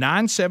call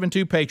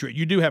 972-PATRIOT.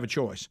 You do have a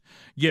choice.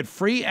 Get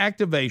free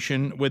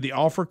activation with the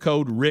offer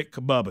code Rick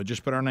Bubba.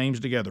 Just put our names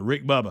together,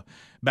 Rick Bubba.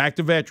 Back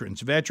to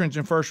veterans. Veterans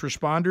and first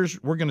responders,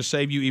 we're going to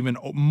save you even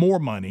more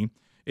money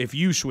if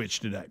you switch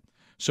today.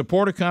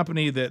 Support a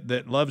company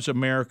that loves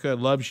America,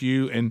 loves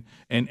you, and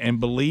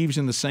believes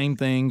in the same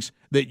things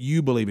that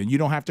you believe in. You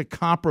don't have to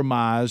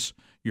compromise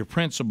your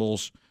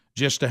principles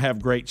just to have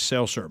great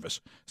cell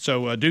service.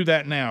 So do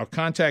that now.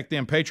 Contact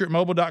them,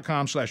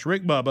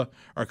 patriotmobile.com/Rick Bubba,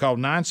 or call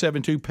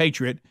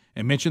 972-PATRIOT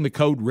and mention the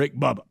code Rick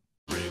Bubba.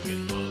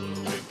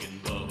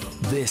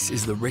 This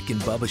is the Rick and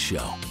Bubba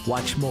Show.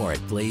 Watch more at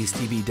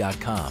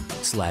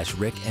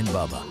blazetv.com/Rick and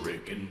Bubba.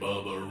 Rick and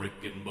Bubba, Rick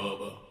and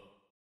Bubba.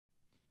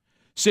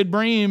 Sid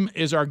Bream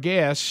is our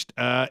guest,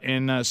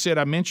 and Sid,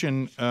 I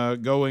mentioned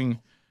going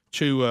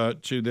to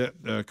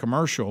the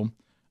commercial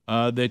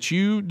that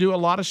you do a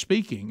lot of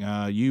speaking.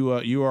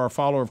 You are a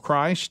follower of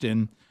Christ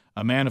and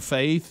a man of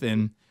faith,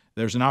 and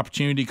there's an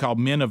opportunity called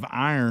Men of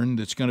Iron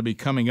that's going to be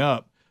coming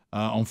up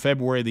on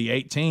February the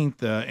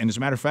 18th. And as a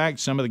matter of fact,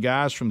 some of the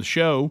guys from the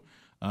show,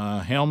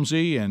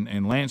 Helmsy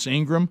and Lance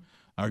Ingram,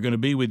 are going to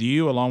be with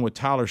you, along with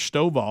Tyler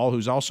Stovall,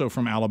 who's also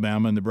from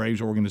Alabama in the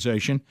Braves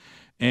organization.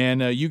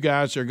 And you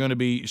guys are going to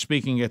be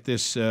speaking at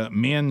this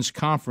men's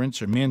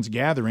conference or men's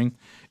gathering.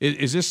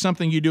 Is this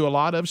something you do a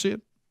lot of,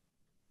 Sid?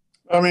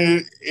 I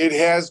mean, it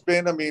has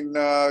been. I mean,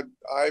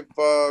 I've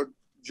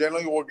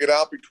generally will get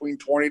out between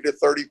 20 to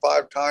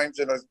 35 times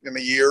in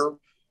a year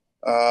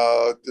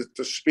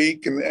to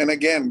speak. And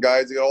again,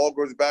 guys, it all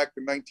goes back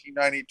to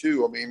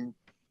 1992. I mean,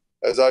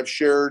 as I've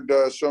shared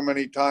so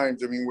many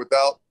times, I mean,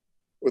 without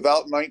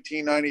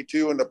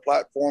 1992 and the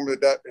platform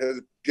that has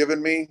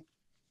given me,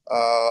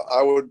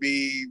 I would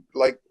be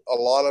like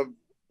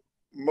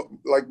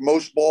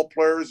most ball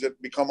players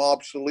that become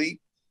obsolete.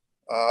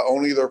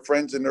 Only their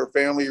friends and their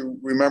family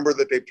remember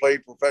that they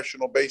played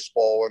professional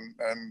baseball.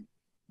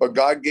 But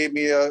God gave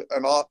me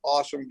an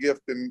awesome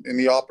gift in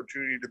the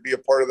opportunity to be a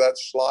part of that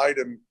slide.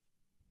 And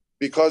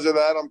because of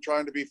that, I'm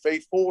trying to be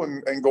faithful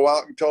and go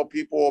out and tell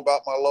people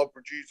about my love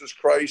for Jesus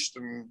Christ.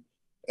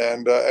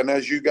 And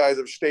as you guys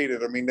have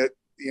stated, I mean, that,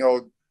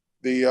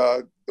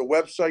 the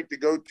website to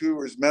go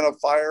to is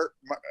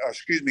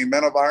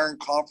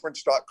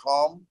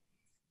menofironconference.com.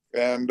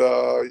 And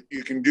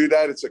you can do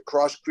that. It's at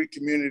Cross Creek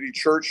Community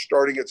Church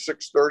starting at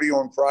 6:30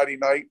 on Friday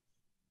night.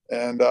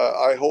 And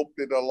I hope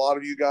that a lot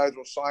of you guys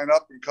will sign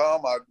up and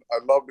come.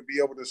 I'd love to be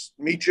able to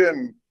meet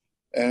you.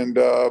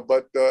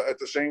 But at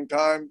the same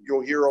time, you'll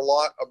hear a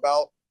lot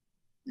about,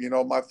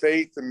 my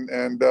faith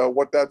and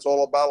what that's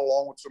all about,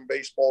 along with some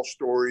baseball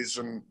stories.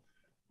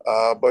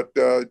 But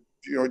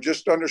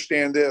just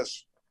understand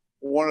this.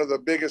 One of the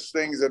biggest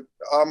things that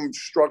I'm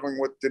struggling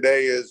with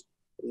today is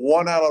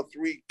one out of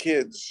three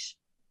kids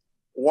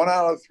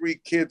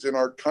in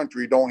our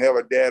country don't have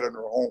a dad in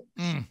their homes.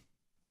 Mm.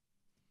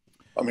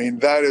 I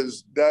mean,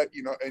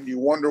 and you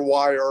wonder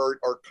why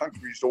our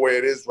country's the way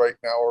it is right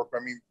now. Or, I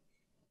mean,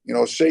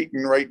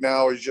 Satan right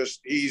now is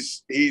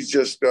he's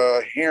just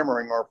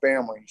hammering our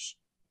families.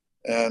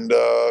 And,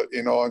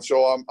 and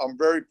so I'm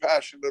very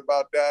passionate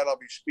about that. I'll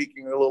be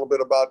speaking a little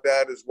bit about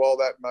that as well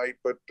that night,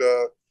 but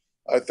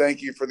I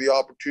thank you for the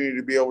opportunity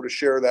to be able to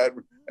share that.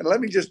 And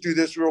let me just do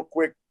this real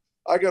quick.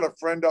 I got a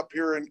friend up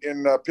here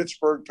in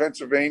Pittsburgh,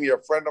 Pennsylvania,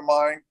 a friend of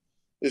mine.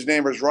 His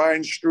name is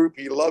Ryan Stroop.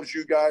 He loves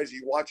you guys. He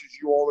watches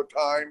you all the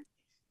time.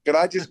 Can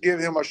I just give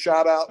him a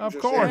shout out? Of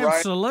course.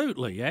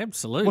 Absolutely.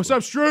 Absolutely. What's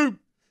up, Stroop?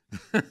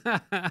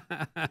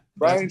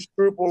 Ryan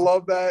Stroop will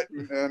love that.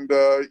 And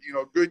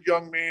good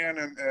young man.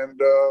 And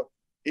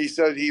he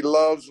said he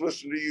loves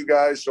listening to you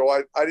guys. So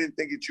I didn't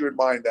think that you would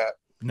mind that.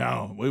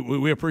 No,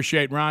 we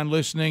appreciate Ryan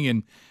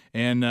listening,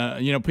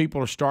 and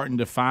people are starting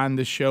to find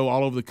this show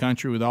all over the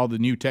country with all the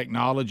new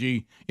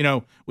technology.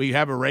 We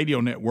have a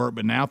radio network,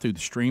 but now through the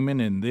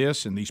streaming and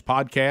this and these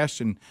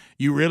podcasts, and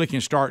you really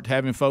can start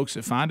having folks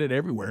that find it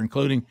everywhere,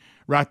 including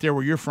right there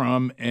where you're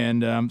from,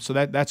 and so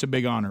that's a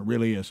big honor, it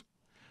really is.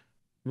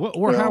 How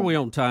are we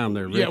on time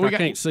there, Rick? Yeah, I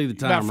can't see the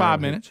time. About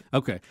 5 minutes.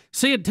 Okay.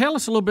 Sid, tell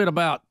us a little bit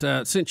about,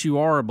 since you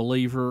are a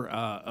believer,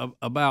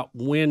 about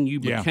when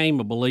you became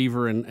a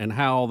believer and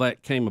how all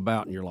that came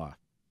about in your life.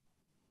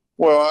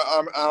 Well,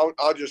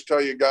 I'll just tell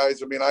you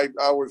guys. I mean, I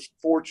was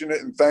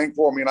fortunate and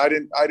thankful. I mean, I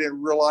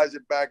didn't realize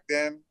it back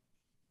then,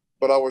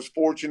 but I was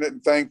fortunate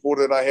and thankful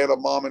that I had a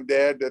mom and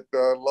dad that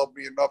loved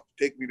me enough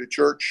to take me to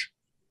church.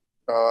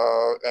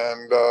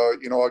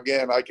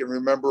 Again, I can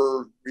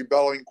remember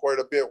rebelling quite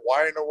a bit.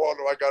 Why in the world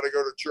do I got to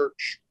go to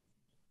church?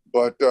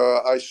 But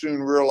I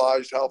soon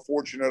realized how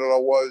fortunate I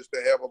was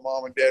to have a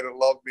mom and dad that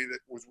loved me, that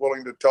was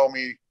willing to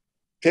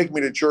take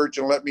me to church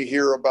and let me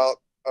hear about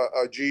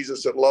a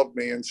Jesus that loved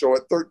me. And so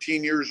at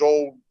 13 years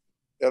old,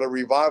 at a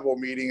revival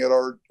meeting at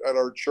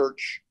our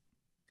church,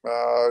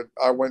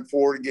 I went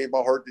forward and gave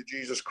my heart to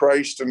Jesus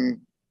Christ.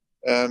 And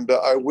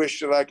I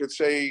wish that I could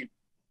say,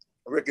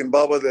 Rick and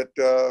Bubba,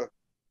 that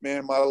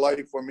man, my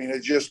life, I mean,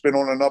 has just been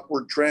on an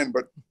upward trend.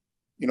 But,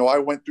 I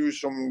went through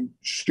some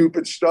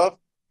stupid stuff,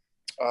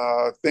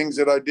 things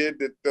that I did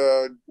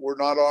that were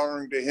not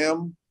honoring to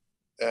him.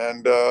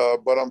 And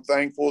but I'm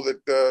thankful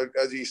that,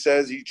 as he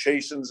says, he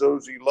chastens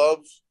those he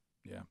loves.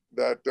 Yeah.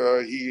 That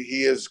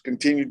he has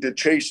continued to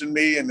chasten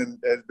me and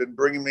has been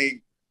bringing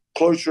me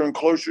closer and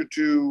closer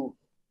to,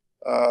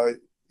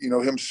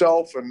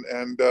 himself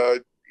and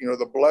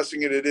the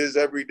blessing it is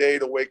every day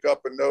to wake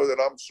up and know that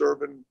I'm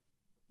serving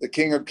the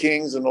King of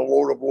Kings and the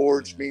Lord of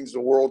Lords. Means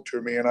the world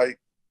to me. And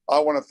I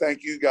want to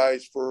thank you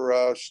guys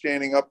for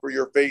standing up for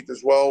your faith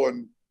as well.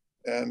 And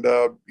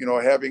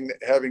having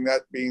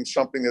that being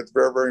something that's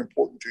very, very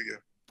important to you.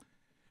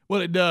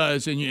 Well, it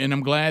does. And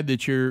I'm glad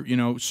that you're,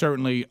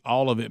 certainly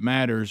all of it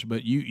matters,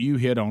 but you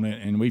hit on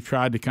it. And we've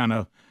tried to kind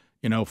of,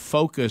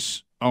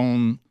 focus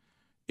on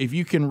if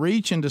you can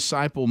reach and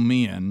disciple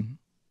men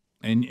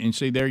and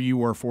see, there you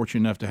were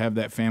fortunate enough to have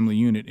that family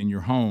unit in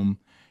your home.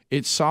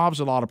 It solves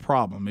a lot of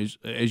problems.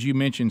 As you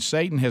mentioned,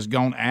 Satan has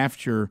gone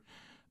after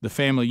the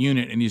family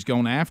unit, and he's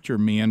gone after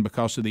men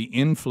because of the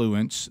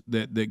influence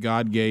that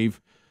God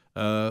gave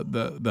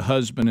the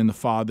husband and the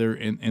father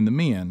and the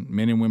men.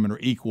 Men and women are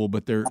equal,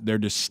 but they're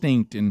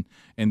distinct and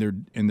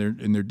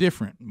they're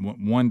different.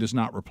 One does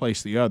not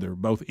replace the other.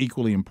 Both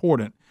equally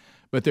important.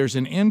 But there's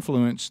an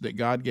influence that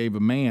God gave a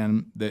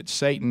man that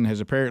Satan has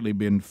apparently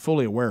been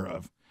fully aware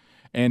of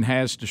and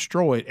has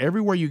destroyed.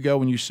 Everywhere you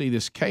go and you see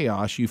this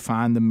chaos, you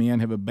find the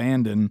men have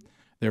abandoned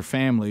their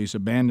families,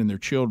 abandoned their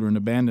children,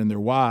 abandoned their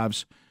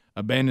wives,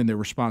 abandoned their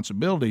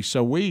responsibilities.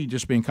 So we,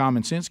 just being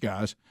common sense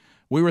guys,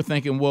 we were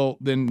thinking, well,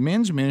 then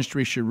men's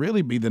ministry should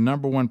really be the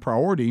number one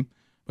priority,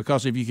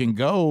 because if you can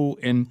go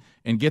and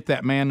get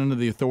that man under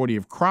the authority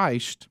of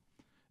Christ,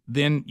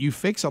 then you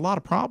fix a lot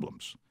of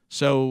problems.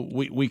 So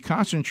we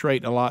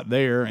concentrate a lot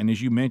there, and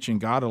as you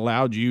mentioned, God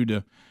allowed you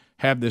to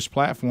have this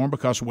platform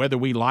because whether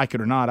we like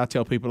it or not, I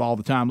tell people all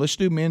the time, let's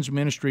do men's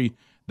ministry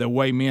the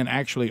way men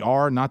actually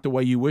are, not the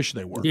way you wish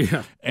they were.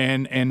 Yeah.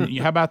 And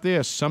how about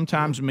this?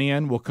 Sometimes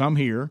men will come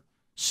here,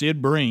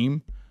 Sid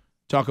Bream,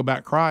 talk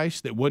about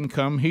Christ that wouldn't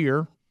come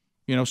here,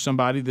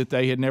 somebody that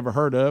they had never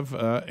heard of.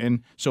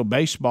 And so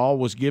baseball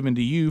was given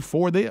to you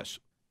for this.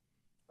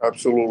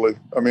 Absolutely.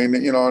 I mean,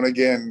 and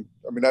again,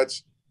 I mean,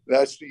 that's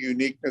the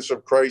uniqueness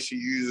of Christ. He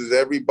uses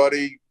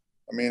everybody.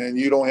 I mean, and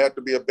you don't have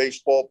to be a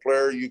baseball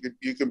player. You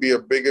can be a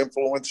big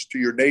influence to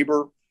your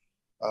neighbor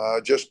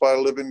just by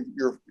living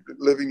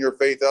your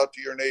faith out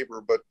to your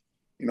neighbor. But,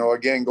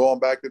 again, going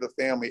back to the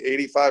family,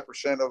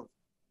 85%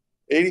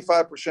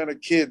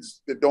 of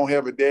kids that don't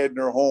have a dad in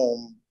their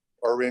home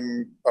or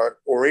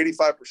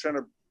 85%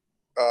 of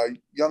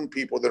young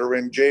people that are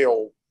in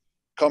jail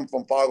come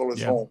from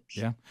fatherless homes.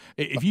 Yeah.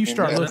 If you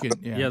start looking,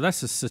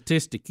 that's a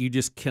statistic you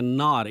just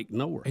cannot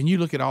ignore. And you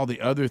look at all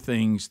the other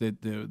things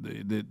that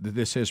that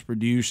this has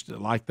produced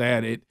like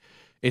that,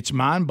 it's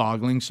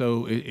mind-boggling.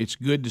 So it's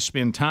good to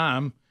spend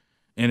time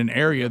in an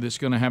area that's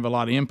going to have a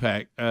lot of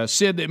impact.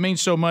 Sid, it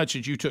means so much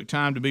that you took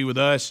time to be with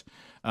us.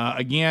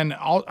 Again,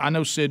 I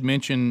know Sid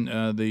mentioned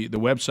the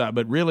website,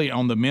 but really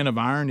on the Men of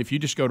Iron, if you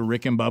just go to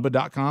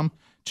rickandbubba.com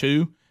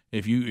too,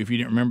 if you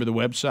didn't remember the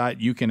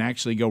website, you can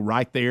actually go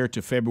right there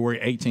to February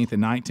 18th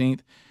and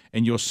 19th,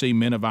 and you'll see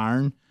Men of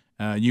Iron.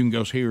 You can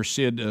go hear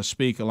Sid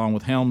speak along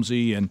with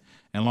Helmsy and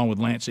along with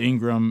Lance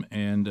Ingram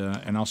and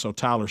also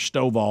Tyler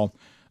Stovall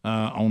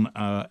on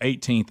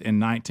 18th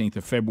and 19th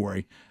of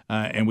February.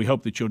 And we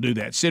hope that you'll do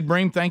that. Sid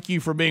Bream, thank you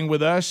for being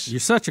with us. You're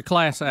such a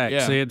class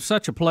act, Sid.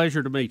 Such a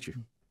pleasure to meet you.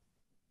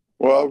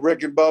 Well,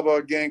 Rick and Bubba,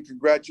 again,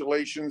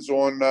 congratulations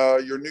on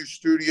your new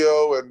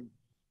studio,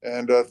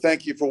 and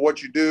thank you for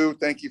what you do.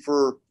 Thank you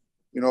for,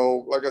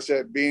 like I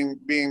said, being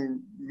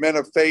men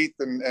of faith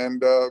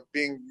and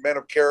being men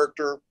of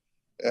character.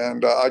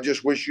 And I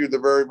just wish you the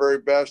very, very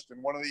best.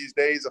 And one of these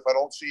days, if I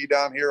don't see you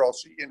down here, I'll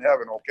see you in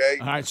heaven, okay?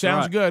 All right,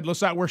 sounds good.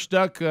 Looks like we're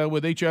stuck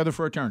with each other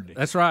for eternity.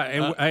 That's right.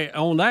 And hey,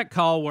 on that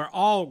call, we're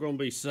all going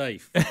to be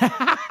safe. That's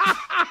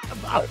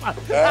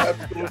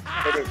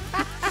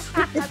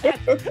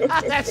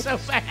so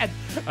bad.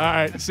 All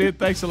right, Sid,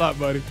 thanks a lot,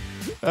 buddy.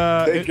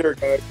 Take care,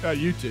 guys.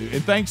 You too.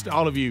 And thanks to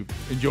all of you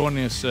for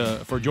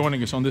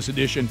joining us on this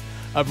edition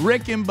of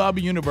Rick and Bubba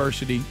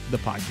University, the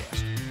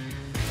podcast.